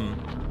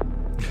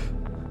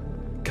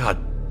 God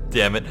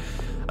damn it.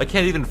 I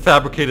can't even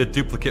fabricate a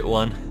duplicate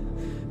one.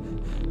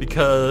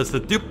 Because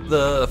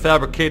the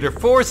fabricator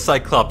for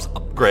Cyclops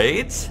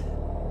upgrades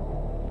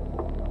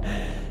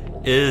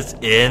is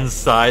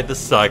inside the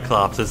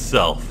Cyclops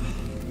itself.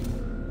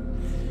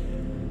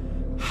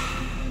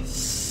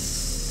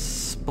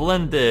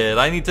 Splendid.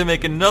 I need to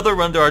make another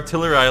run to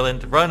Artillery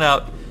Island, run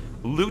out,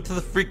 loot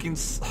the freaking...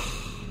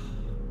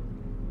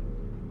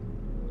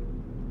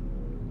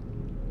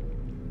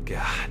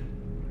 God.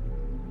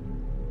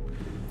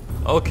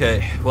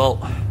 Okay, well...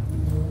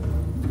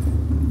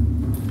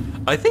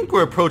 I think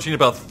we're approaching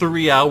about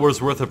 3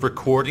 hours worth of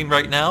recording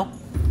right now.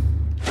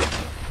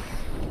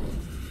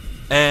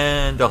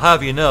 And I'll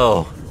have you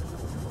know,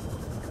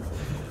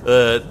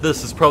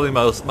 this is probably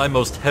my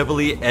most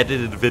heavily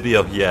edited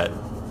video yet.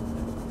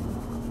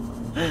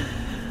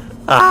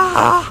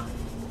 Ah!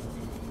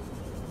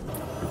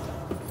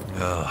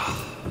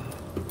 Ugh.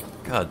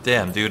 God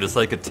damn, dude, it's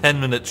like a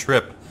 10-minute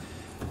trip.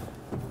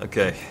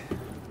 Okay.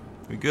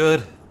 We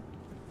good?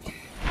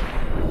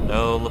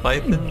 No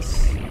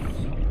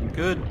Leviathans?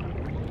 Good?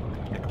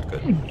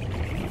 Good.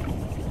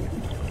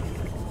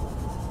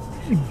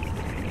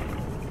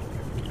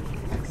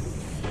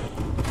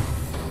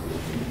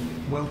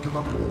 Welcome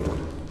aboard,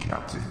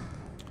 Captain.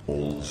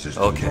 All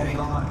systems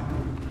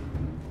online.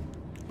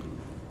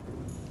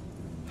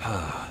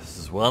 This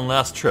is one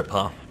last trip,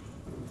 huh?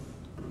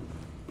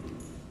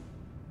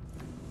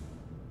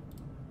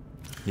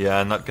 Yeah,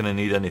 I'm not gonna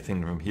need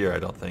anything from here, I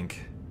don't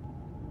think.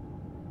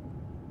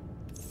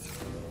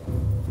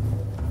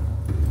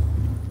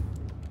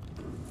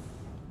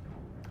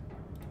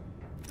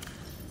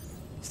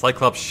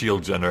 Cyclops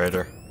shield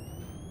generator.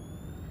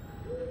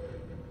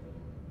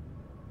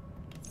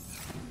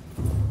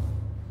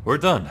 We're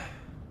done.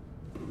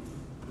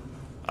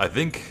 I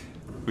think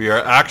we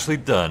are actually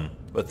done.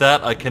 With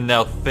that, I can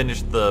now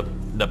finish the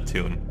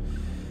Neptune.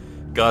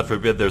 God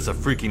forbid there's a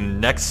freaking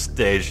next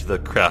stage to the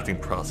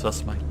crafting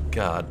process. My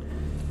God.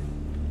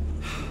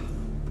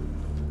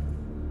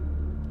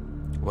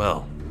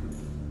 Well.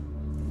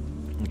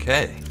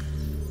 Okay.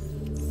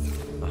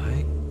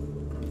 I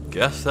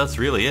guess that's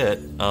really it.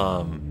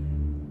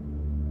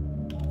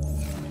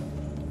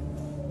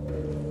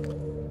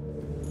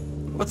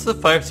 What's the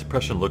fire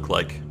suppression look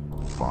like?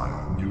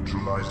 Fire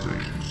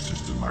neutralization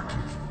system active.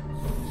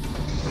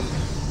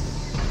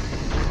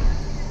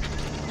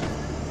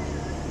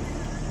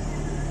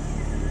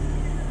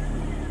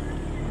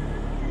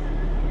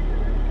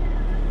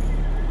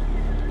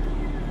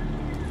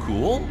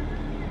 Cool.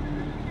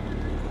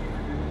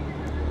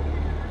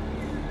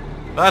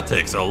 That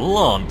takes a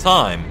long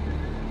time.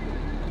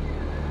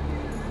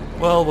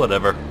 Well,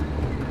 whatever.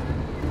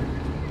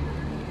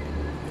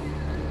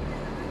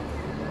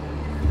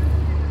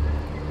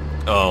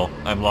 Oh,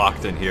 I'm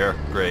locked in here.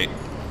 Great.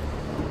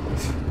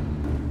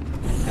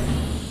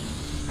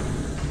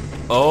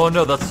 Oh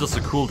no, that's just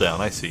a cooldown,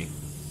 I see.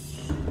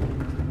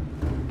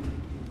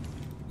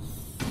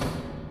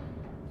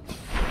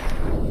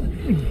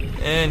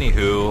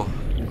 Anywho,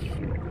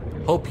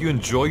 hope you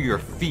enjoy your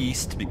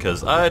feast,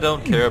 because I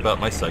don't care about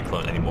my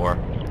cyclone anymore.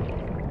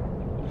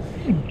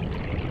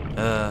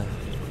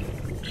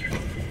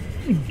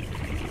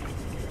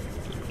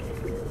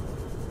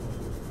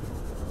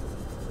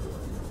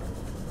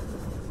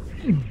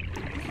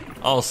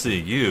 I'll see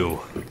you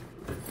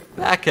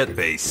back at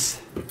base.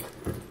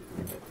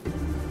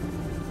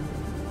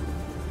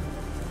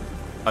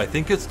 I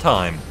think it's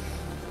time.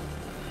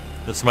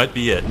 This might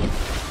be it.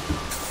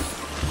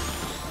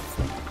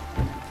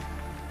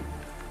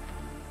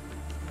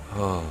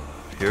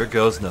 Here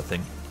goes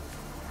nothing.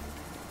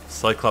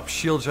 Cyclops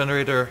shield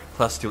generator,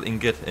 plasteel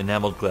ingot,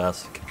 enameled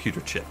glass, computer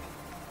chip.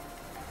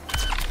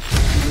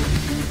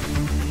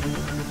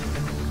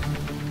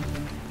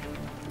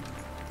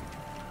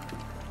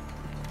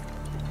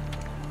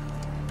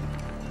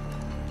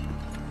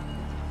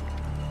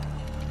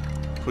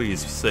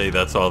 Please say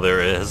that's all there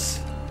is.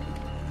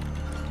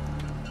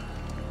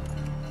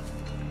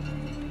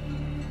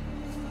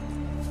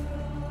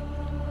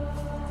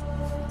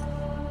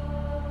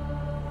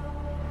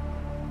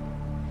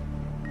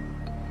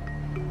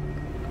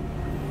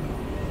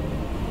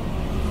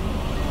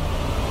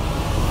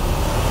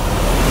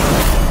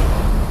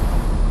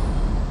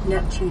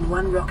 Neptune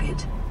 1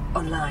 rocket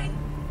online.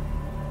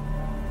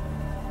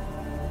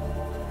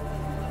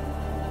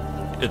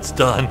 It's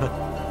done.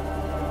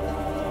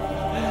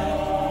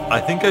 I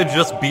think I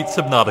just beat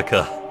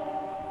Subnautica.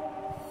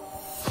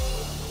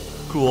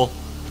 Cool.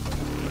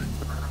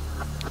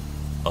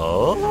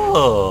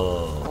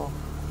 Oh.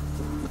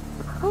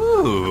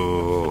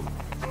 Ooh.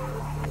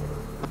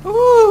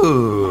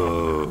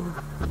 Ooh.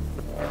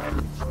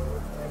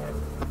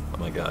 Oh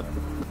my god.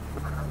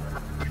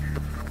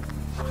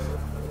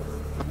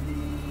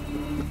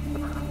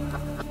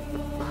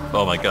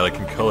 Oh my god, I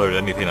can color it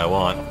anything I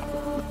want.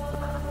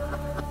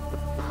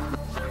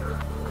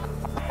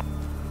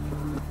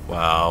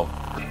 Wow.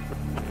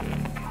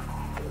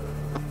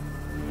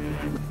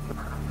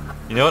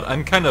 You know what?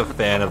 I'm kind of a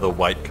fan of the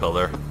white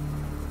color.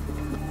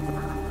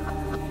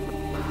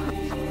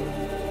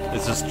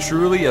 This is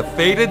truly a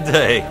fated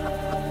day.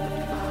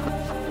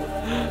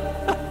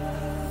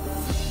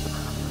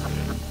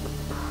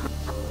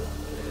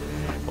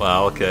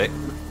 Wow, okay.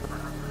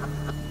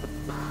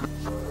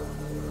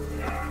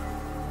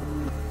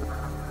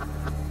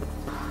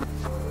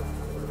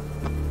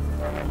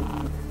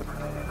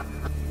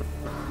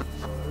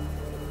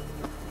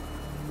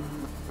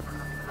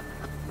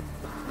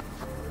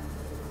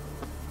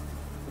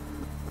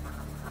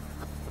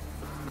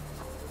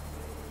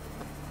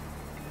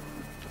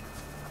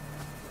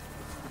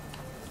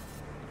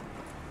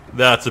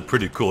 That's a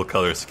pretty cool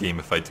color scheme,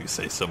 if I do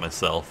say so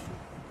myself.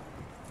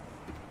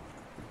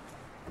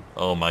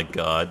 Oh my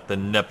god, the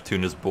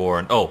Neptune is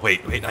born. Oh,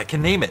 wait, I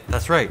can name it.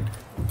 That's right.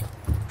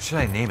 What should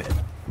I name it?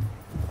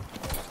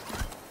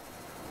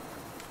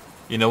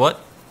 You know what?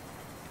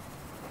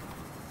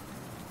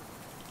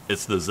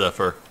 It's the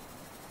Zephyr.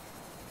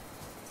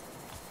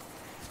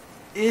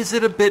 Is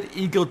it a bit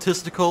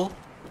egotistical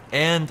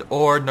and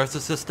or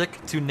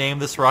narcissistic to name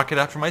this rocket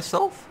after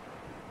myself?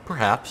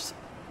 Perhaps.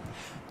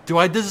 Do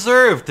I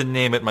deserve to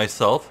name it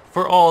myself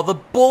for all the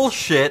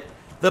bullshit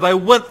that I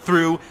went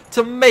through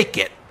to make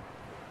it?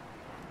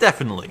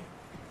 Definitely.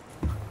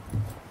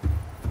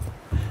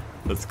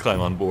 Let's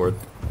climb on board.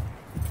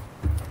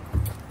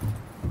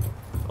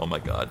 Oh my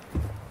god.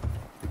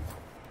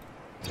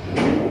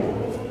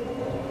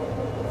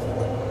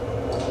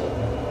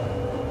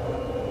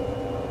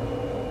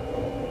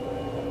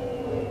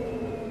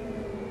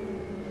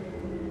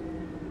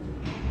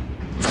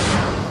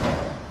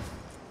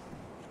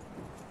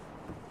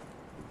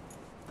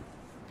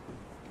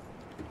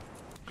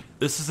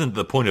 This isn't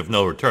the point of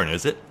no return,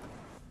 is it?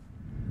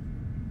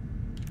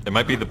 It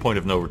might be the point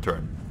of no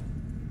return.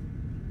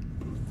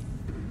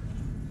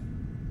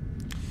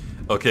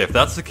 Okay, if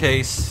that's the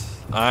case,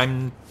 I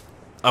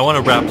want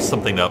to wrap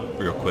something up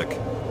real quick.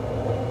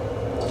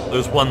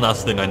 There's one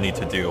last thing I need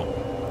to do,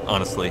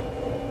 honestly.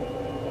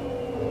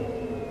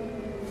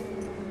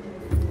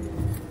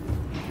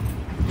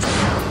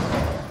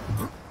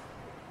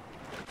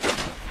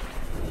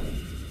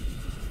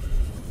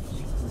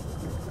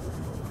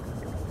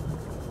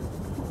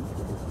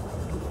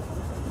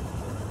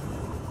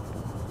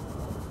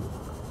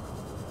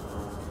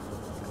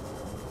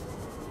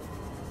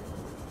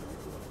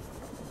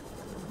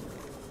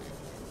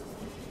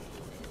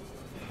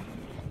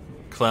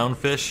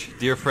 Clownfish,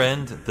 dear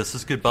friend, this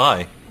is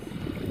goodbye.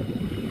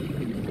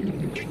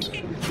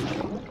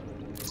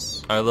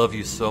 I love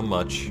you so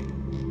much.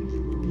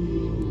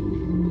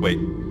 Wait.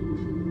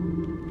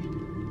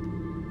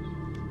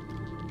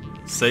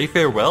 Say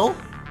farewell?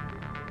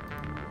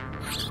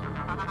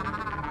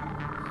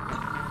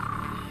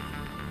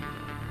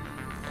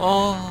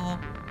 Oh.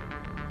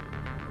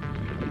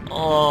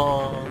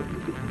 Oh.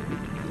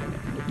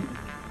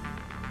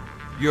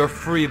 You're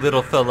free,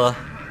 little fella.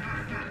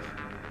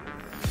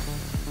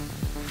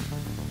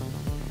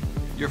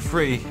 You're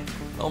free.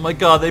 Oh my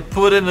god, they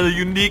put in a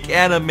unique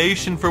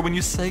animation for when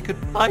you say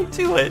goodbye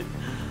to it.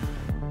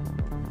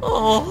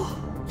 Oh.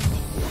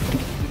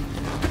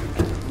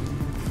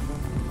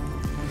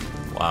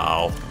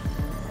 Wow.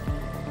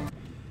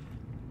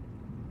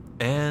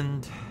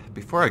 And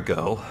before I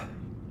go,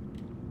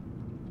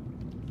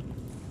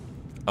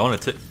 I want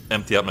to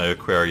empty out my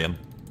aquarium.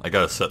 I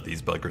gotta set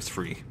these buggers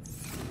free.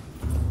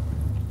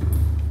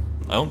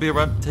 I won't be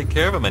around to take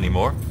care of them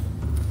anymore.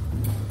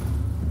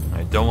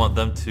 I don't want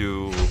them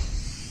to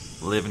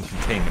live in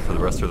containment for the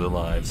rest of their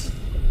lives.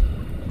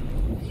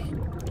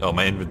 Oh,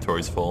 my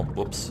inventory's full.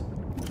 Whoops.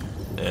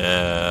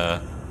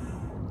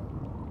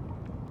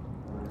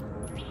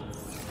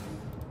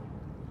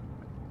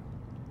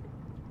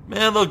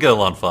 Man, they'll get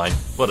along fine.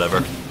 Whatever.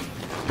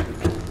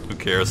 Who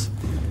cares?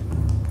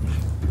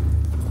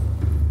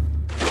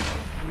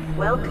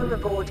 Welcome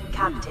aboard,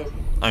 Captain.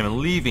 I'm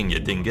leaving you,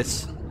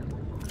 dingus.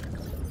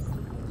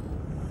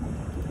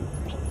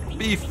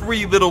 Be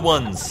free, little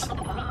ones!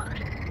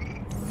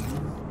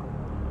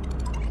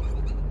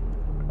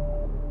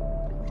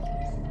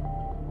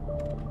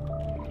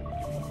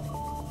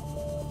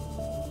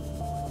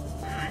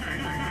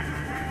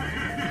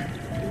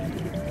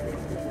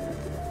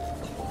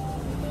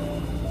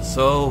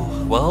 So,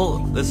 well,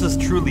 this is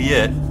truly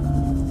it.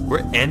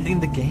 We're ending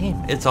the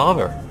game. It's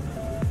over.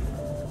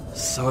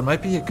 So it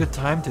might be a good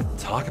time to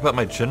talk about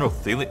my general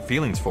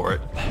feelings for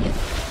it.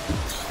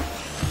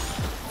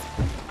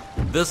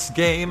 This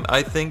game,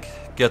 I think,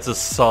 gets a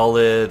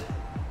solid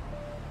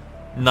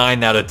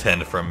 9 out of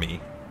 10 from me.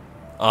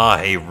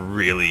 I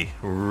really,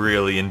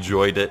 really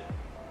enjoyed it.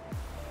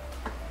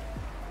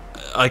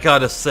 I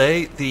gotta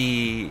say,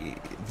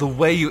 the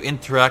way you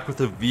interact with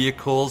the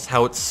vehicles,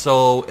 how it's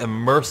so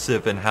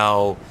immersive and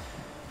how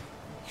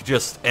you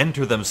just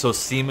enter them so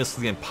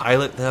seamlessly and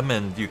pilot them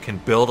and you can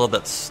build all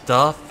that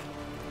stuff.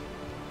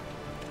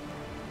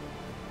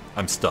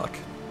 I'm stuck.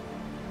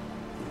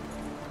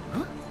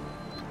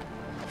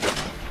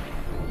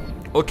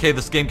 Okay,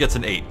 this game gets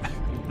an 8.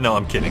 No,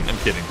 I'm kidding. I'm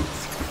kidding.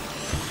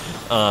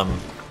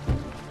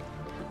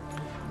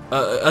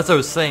 As I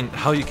was saying,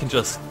 how you can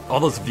just... all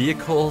those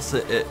vehicles,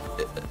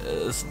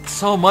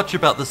 so much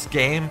about this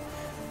game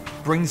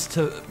brings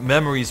to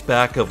memories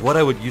back of what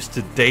I would used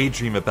to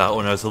daydream about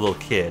when I was a little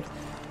kid.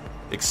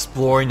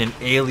 Exploring an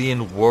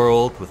alien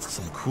world with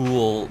some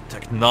cool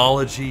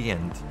technology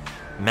and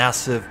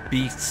massive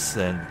beasts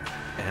and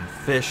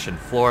fish and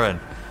flora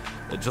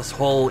and just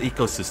whole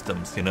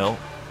ecosystems, you know?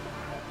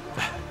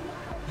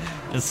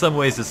 In some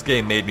ways, this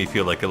game made me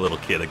feel like a little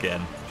kid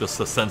again. Just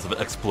a sense of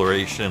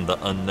exploration, the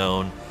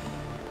unknown.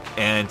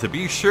 And to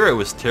be sure, it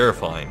was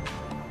terrifying.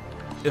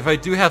 If I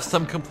do have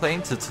some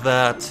complaints, it's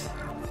that...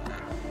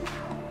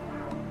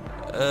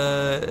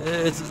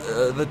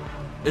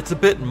 it's a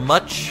bit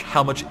much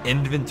how much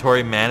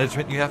inventory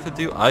management you have to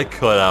do. I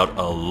cut out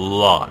a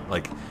lot.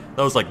 Like,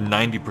 that was like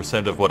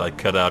 90% of what I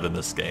cut out in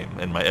this game,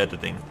 in my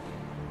editing.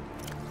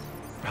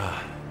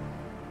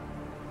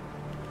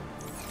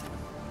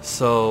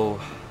 So...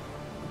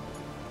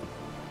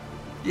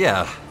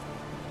 yeah.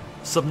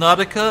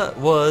 Subnautica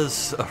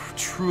was a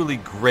truly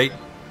great...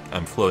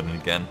 I'm floating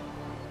again.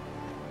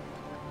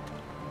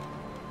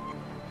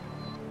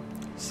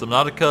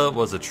 Subnautica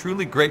was a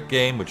truly great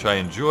game, which I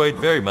enjoyed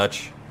very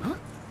much.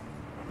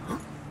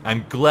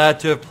 I'm glad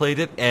to have played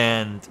it,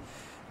 and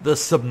the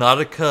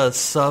Subnautica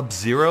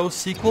Sub-Zero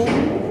sequel,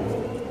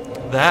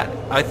 that,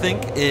 I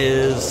think,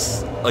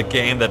 is a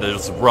game that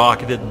has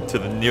rocketed to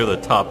near the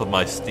top of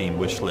my Steam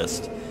wish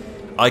list.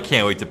 I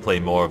can't wait to play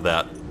more of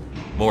that.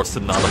 More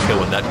Subnautica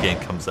when that game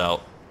comes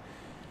out.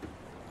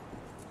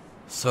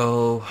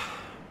 So...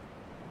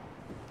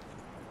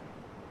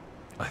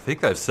 I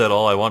think I've said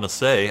all I want to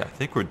say. I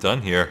think we're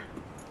done here.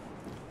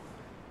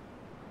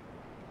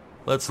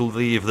 Let's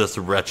leave this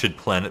wretched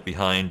planet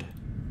behind.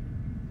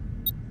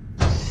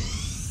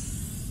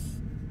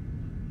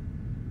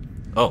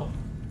 Oh.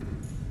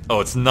 Oh,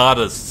 it's not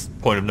a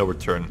point of no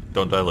return.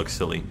 Don't I look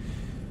silly.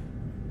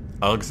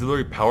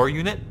 Auxiliary power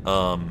unit?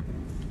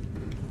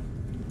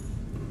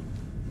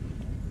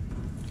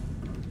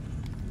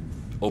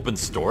 Open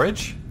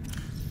storage?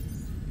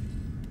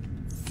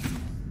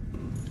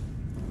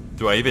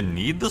 Do I even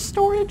need the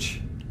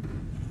storage?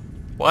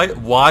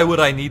 Why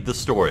would I need the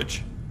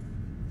storage?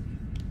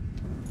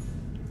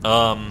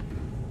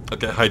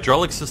 Okay,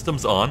 hydraulic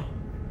systems on.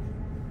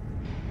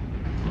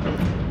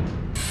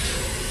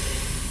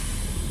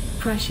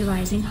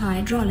 Pressurizing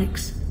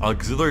hydraulics.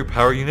 Auxiliary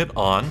power unit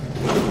on.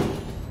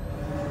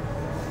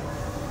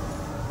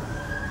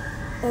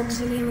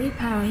 Auxiliary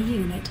power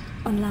unit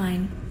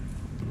online.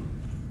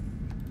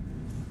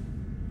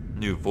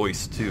 New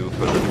voice too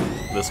for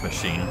this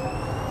machine.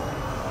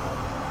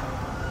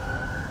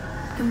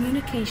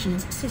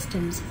 Communications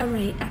systems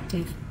array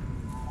active.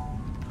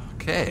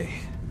 Okay.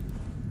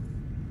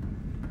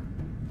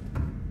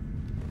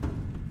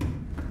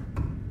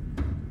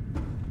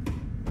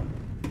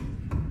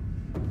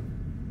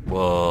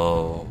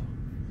 Whoa.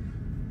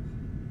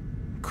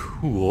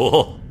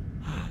 Cool.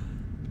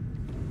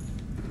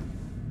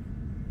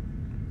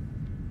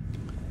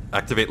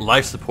 Activate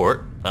life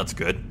support. That's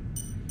good.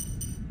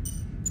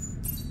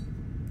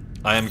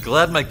 I am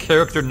glad my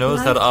character knows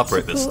how to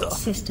operate this stuff.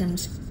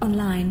 Systems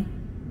online.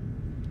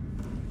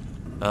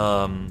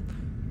 I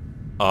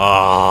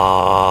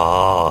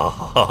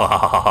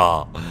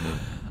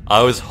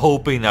was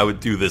hoping I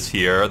would do this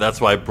here. That's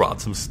why I brought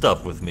some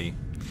stuff with me.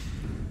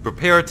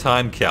 Prepare a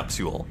time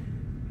capsule.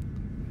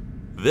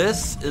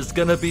 This is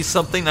gonna be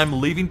something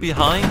I'm leaving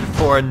behind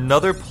for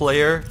another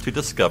player to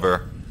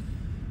discover.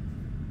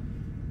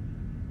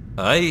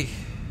 I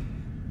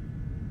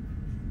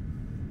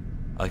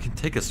can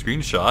take a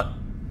screenshot.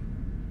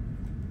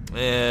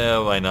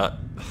 Why not?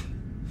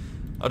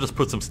 I'll just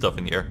put some stuff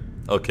in here.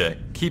 Okay,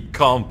 keep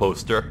calm,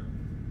 poster.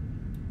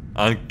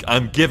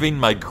 I'm giving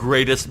my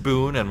greatest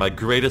boon and my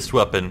greatest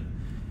weapon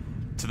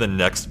to the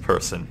next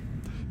person.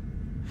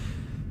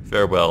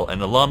 Farewell,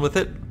 and along with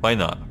it, why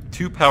not?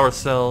 2 power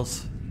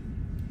cells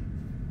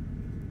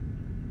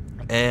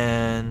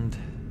and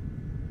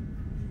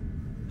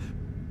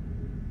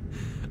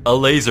a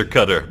laser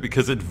cutter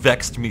because it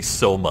vexed me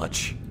so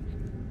much.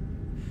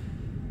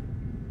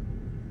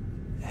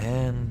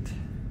 And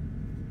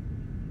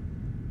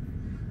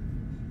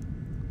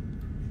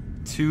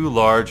 2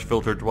 large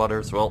filtered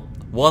waters. Well,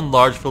 1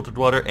 large filtered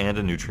water and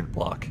a nutrient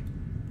block.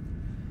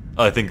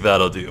 I think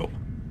that'll do.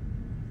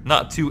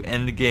 Not too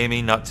end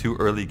gamey, not too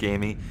early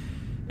gamey,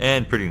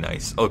 and pretty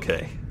nice.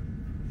 Okay.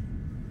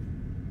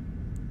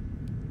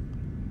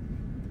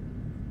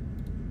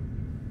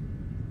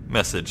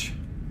 Message.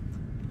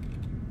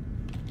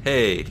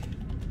 Hey.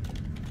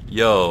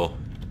 Yo.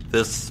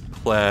 This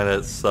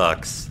planet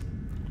sucks.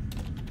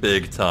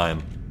 Big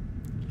time.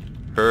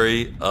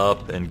 Hurry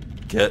up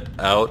and get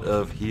out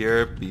of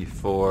here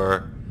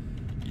before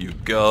you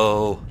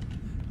go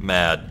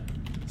mad.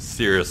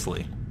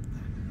 Seriously.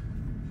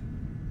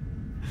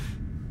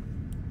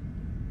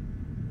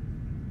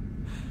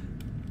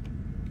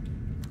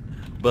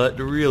 But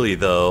really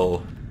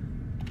though,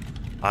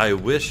 I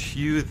wish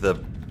you the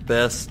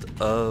best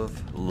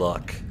of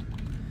luck.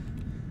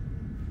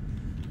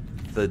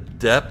 The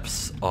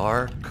depths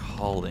are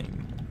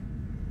calling.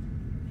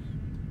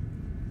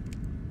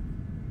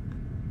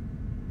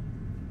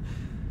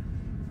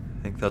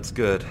 I think that's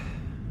good.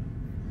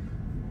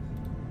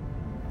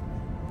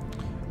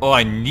 Oh,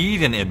 I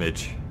need an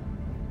image.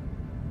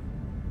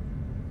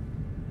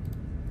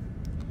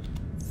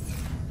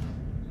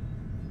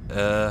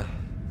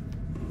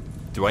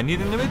 Do I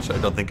need an image? I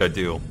don't think I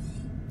do.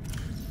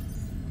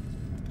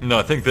 No,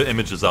 I think the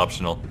image is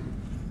optional.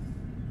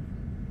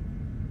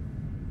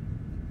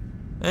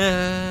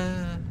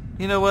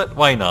 You know what?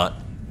 Why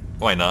not?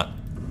 Why not?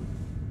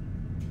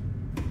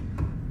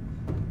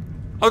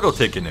 I'll go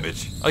take an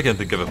image. I can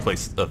think of a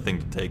thing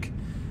to take.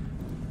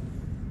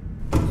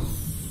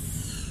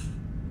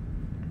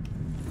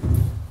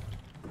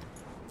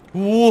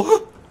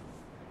 What?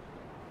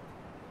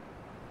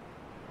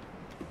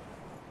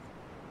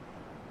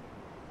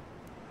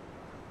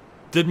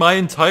 Did my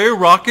entire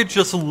rocket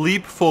just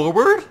leap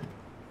forward?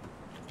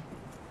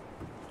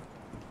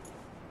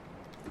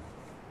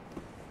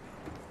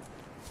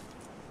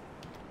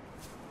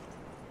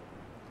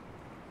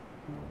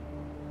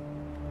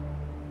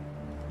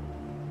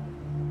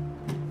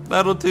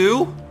 That'll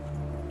do,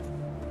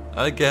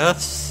 I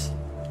guess.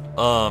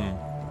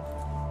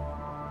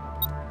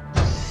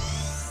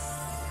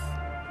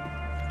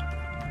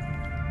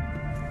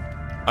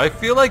 I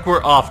feel like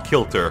we're off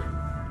kilter.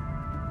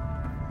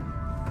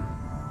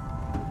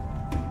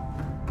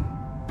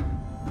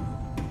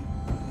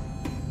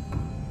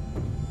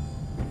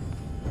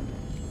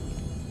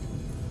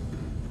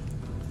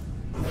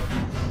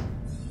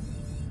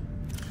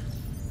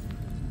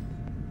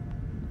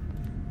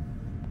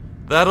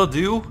 That'll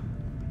do.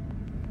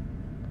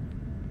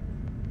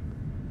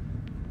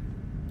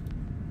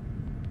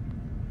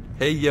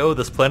 Hey yo,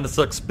 this planet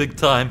sucks big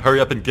time. Hurry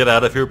up and get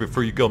out of here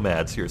before you go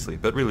mad, seriously.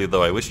 But really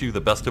though, I wish you the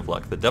best of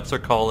luck. The depths are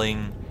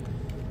calling.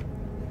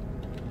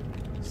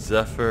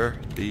 Zephyr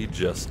the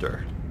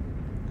Jester.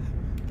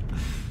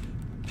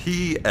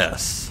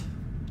 P.S.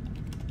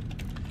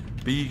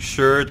 Be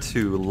sure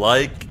to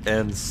like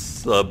and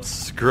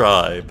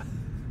subscribe.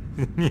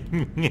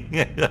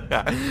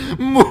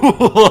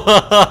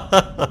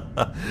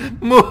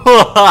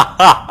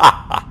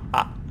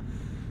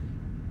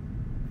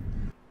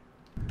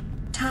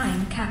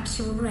 Time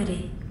capsule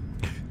ready.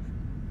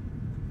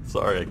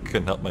 Sorry, I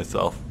couldn't help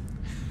myself.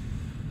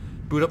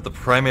 Boot up the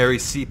primary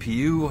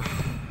CPU.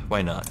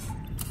 Why not?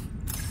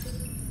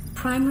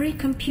 Primary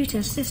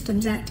computer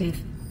systems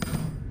active.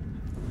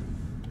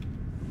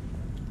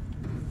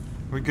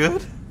 We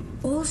good?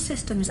 All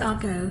systems are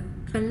go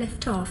for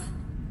liftoff.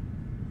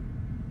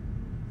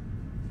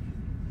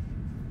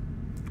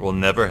 We'll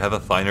never have a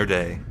finer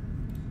day.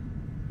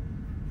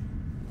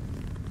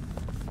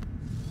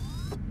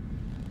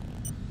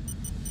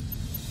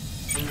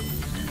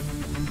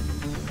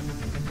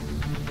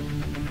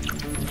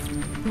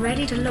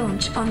 Ready to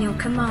launch on your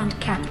command,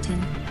 Captain.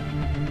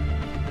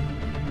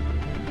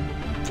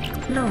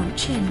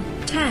 Launch in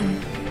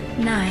 10,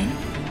 9,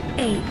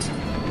 8,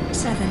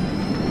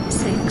 7,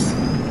 6,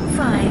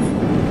 5,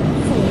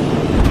 4,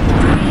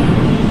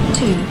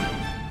 3, 2,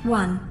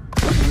 1.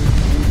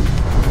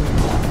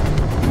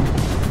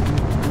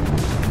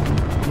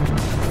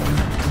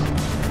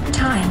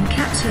 Time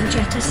capsule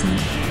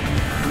jettisoned.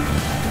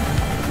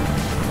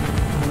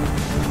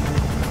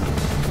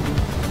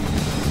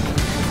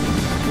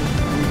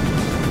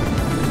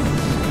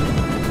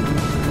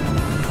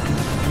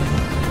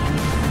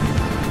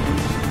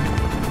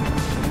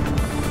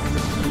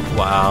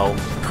 Wow.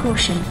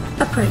 Caution.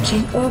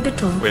 Approaching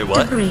orbital Wait,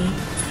 what? debris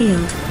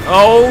field.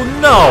 Oh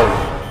no!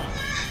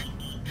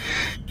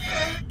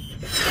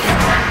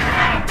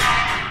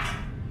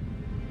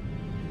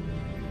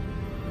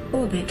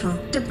 Orbital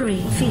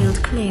debris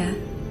field clear.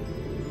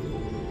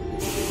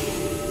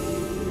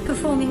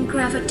 performing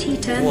gravity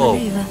turn Whoa.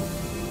 maneuver.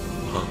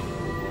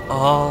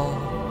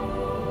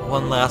 Oh,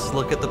 one last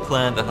look at the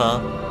planet, huh?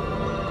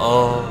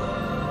 Oh.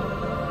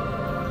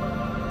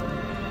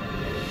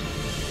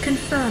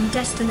 Confirm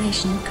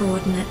destination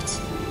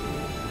coordinates.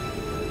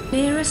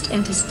 Nearest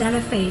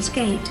interstellar phase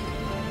gate.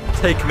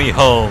 Take me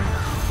home.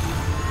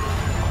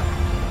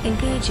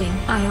 Engaging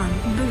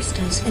ion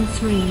boosters in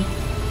 3,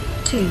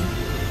 2,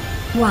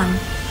 1.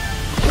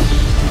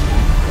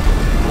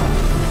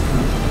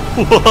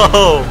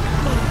 Whoa!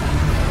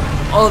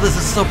 Oh, this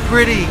is so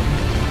pretty!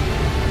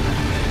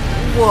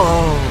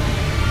 Whoa!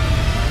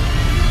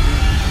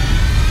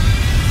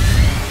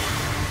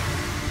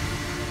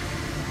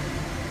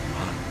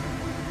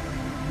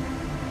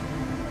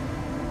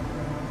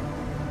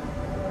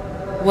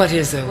 What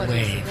is a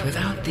wave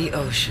without the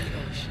ocean?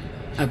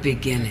 A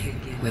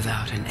beginning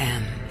without an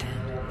end.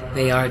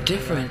 They are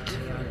different,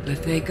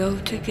 but they go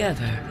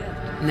together.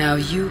 Now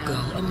you go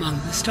among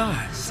the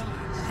stars,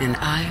 and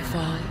I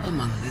fall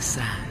among the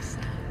sand.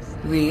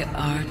 We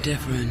are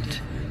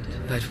different,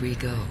 but we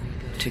go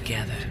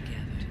together.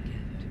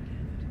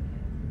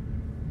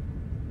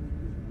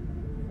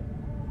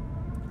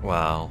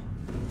 Wow.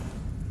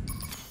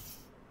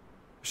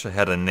 Wish I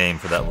had a name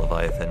for that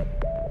Leviathan.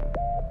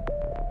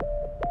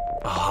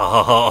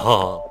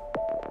 Oh.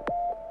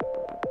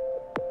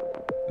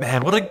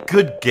 Man, what a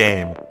good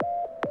game.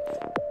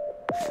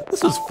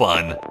 This was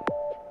fun.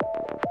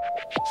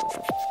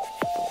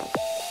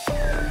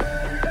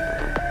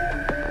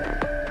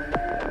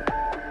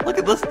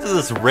 Listen to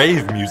this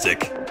rave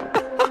music.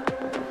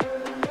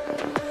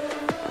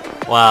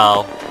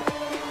 Wow.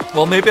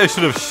 Well, maybe I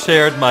should have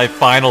shared my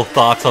final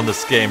thoughts on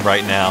this game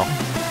right now.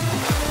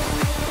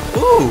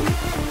 Ooh.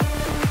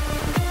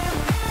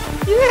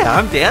 Yeah,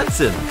 I'm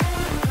dancing.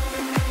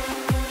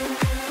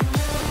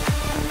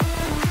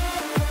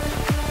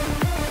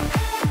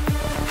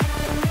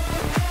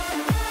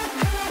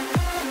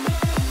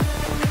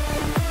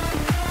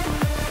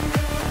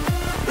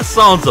 This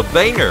song's a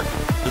banger.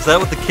 Is that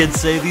what the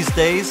kids say these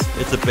days?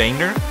 It's a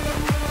banger?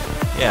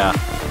 Yeah.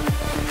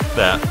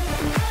 That.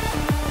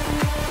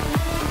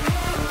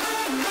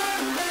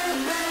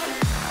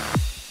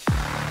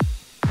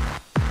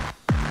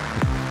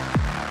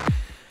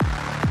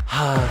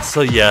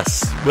 So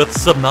yes, with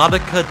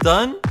Subnautica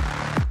done,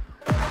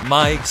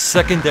 my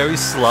secondary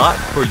slot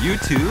for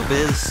YouTube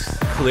is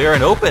clear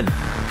and open.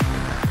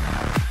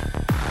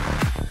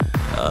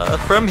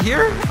 From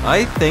here,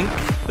 I think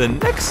the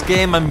next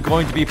game I'm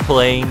going to be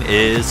playing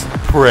is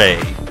Prey.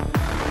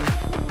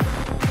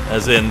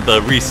 As in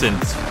the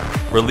recent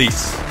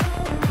release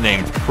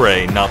named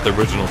Prey, not the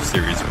original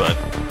series, but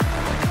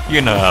you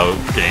know how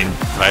game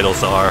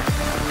titles are.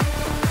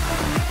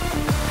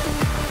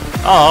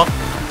 Aw,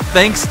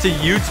 thanks to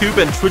YouTube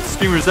and Twitch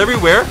streamers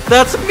everywhere,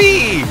 that's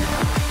me!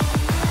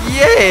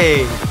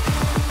 Yay!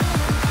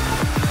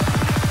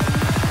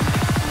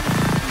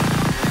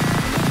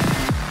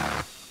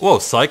 Whoa,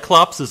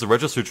 Cyclops is a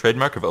registered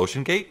trademark of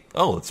OceanGate?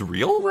 Oh, it's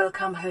real?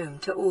 Welcome home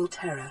to all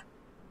terror.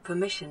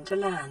 Permission to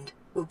land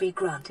will be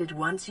granted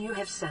once you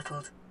have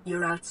settled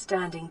your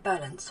outstanding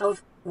balance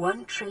of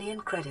 1 trillion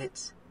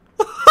credits.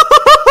 God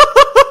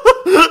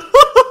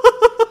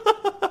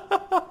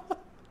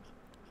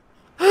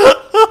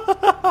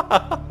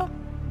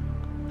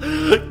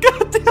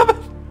damn it!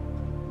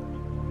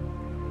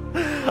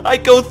 I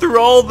go through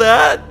all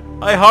that,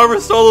 I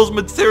harvest all those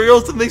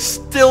materials, and they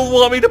still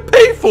want me to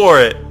pay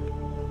for it!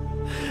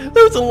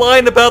 There was a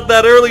line about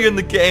that earlier in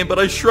the game, but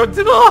I shrugged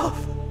it off.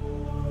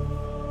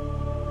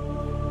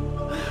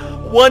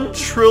 1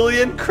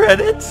 trillion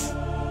credits?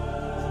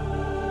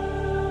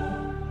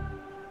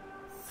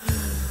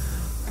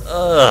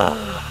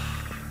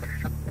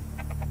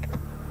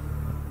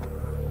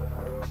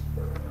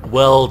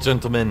 Well,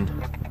 gentlemen,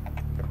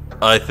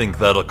 I think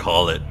that'll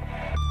call it.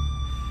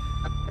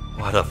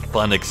 What a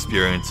fun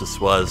experience this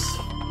was.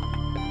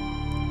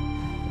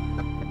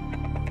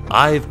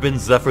 I've been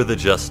Zephyr the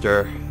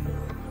Jester.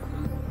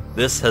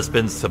 This has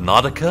been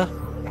Subnautica.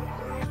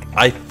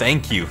 I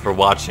thank you for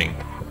watching.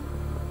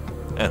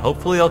 And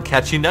hopefully I'll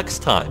catch you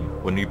next time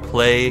when we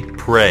play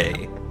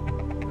Prey.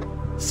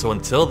 So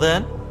until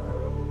then,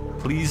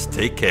 please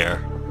take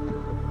care.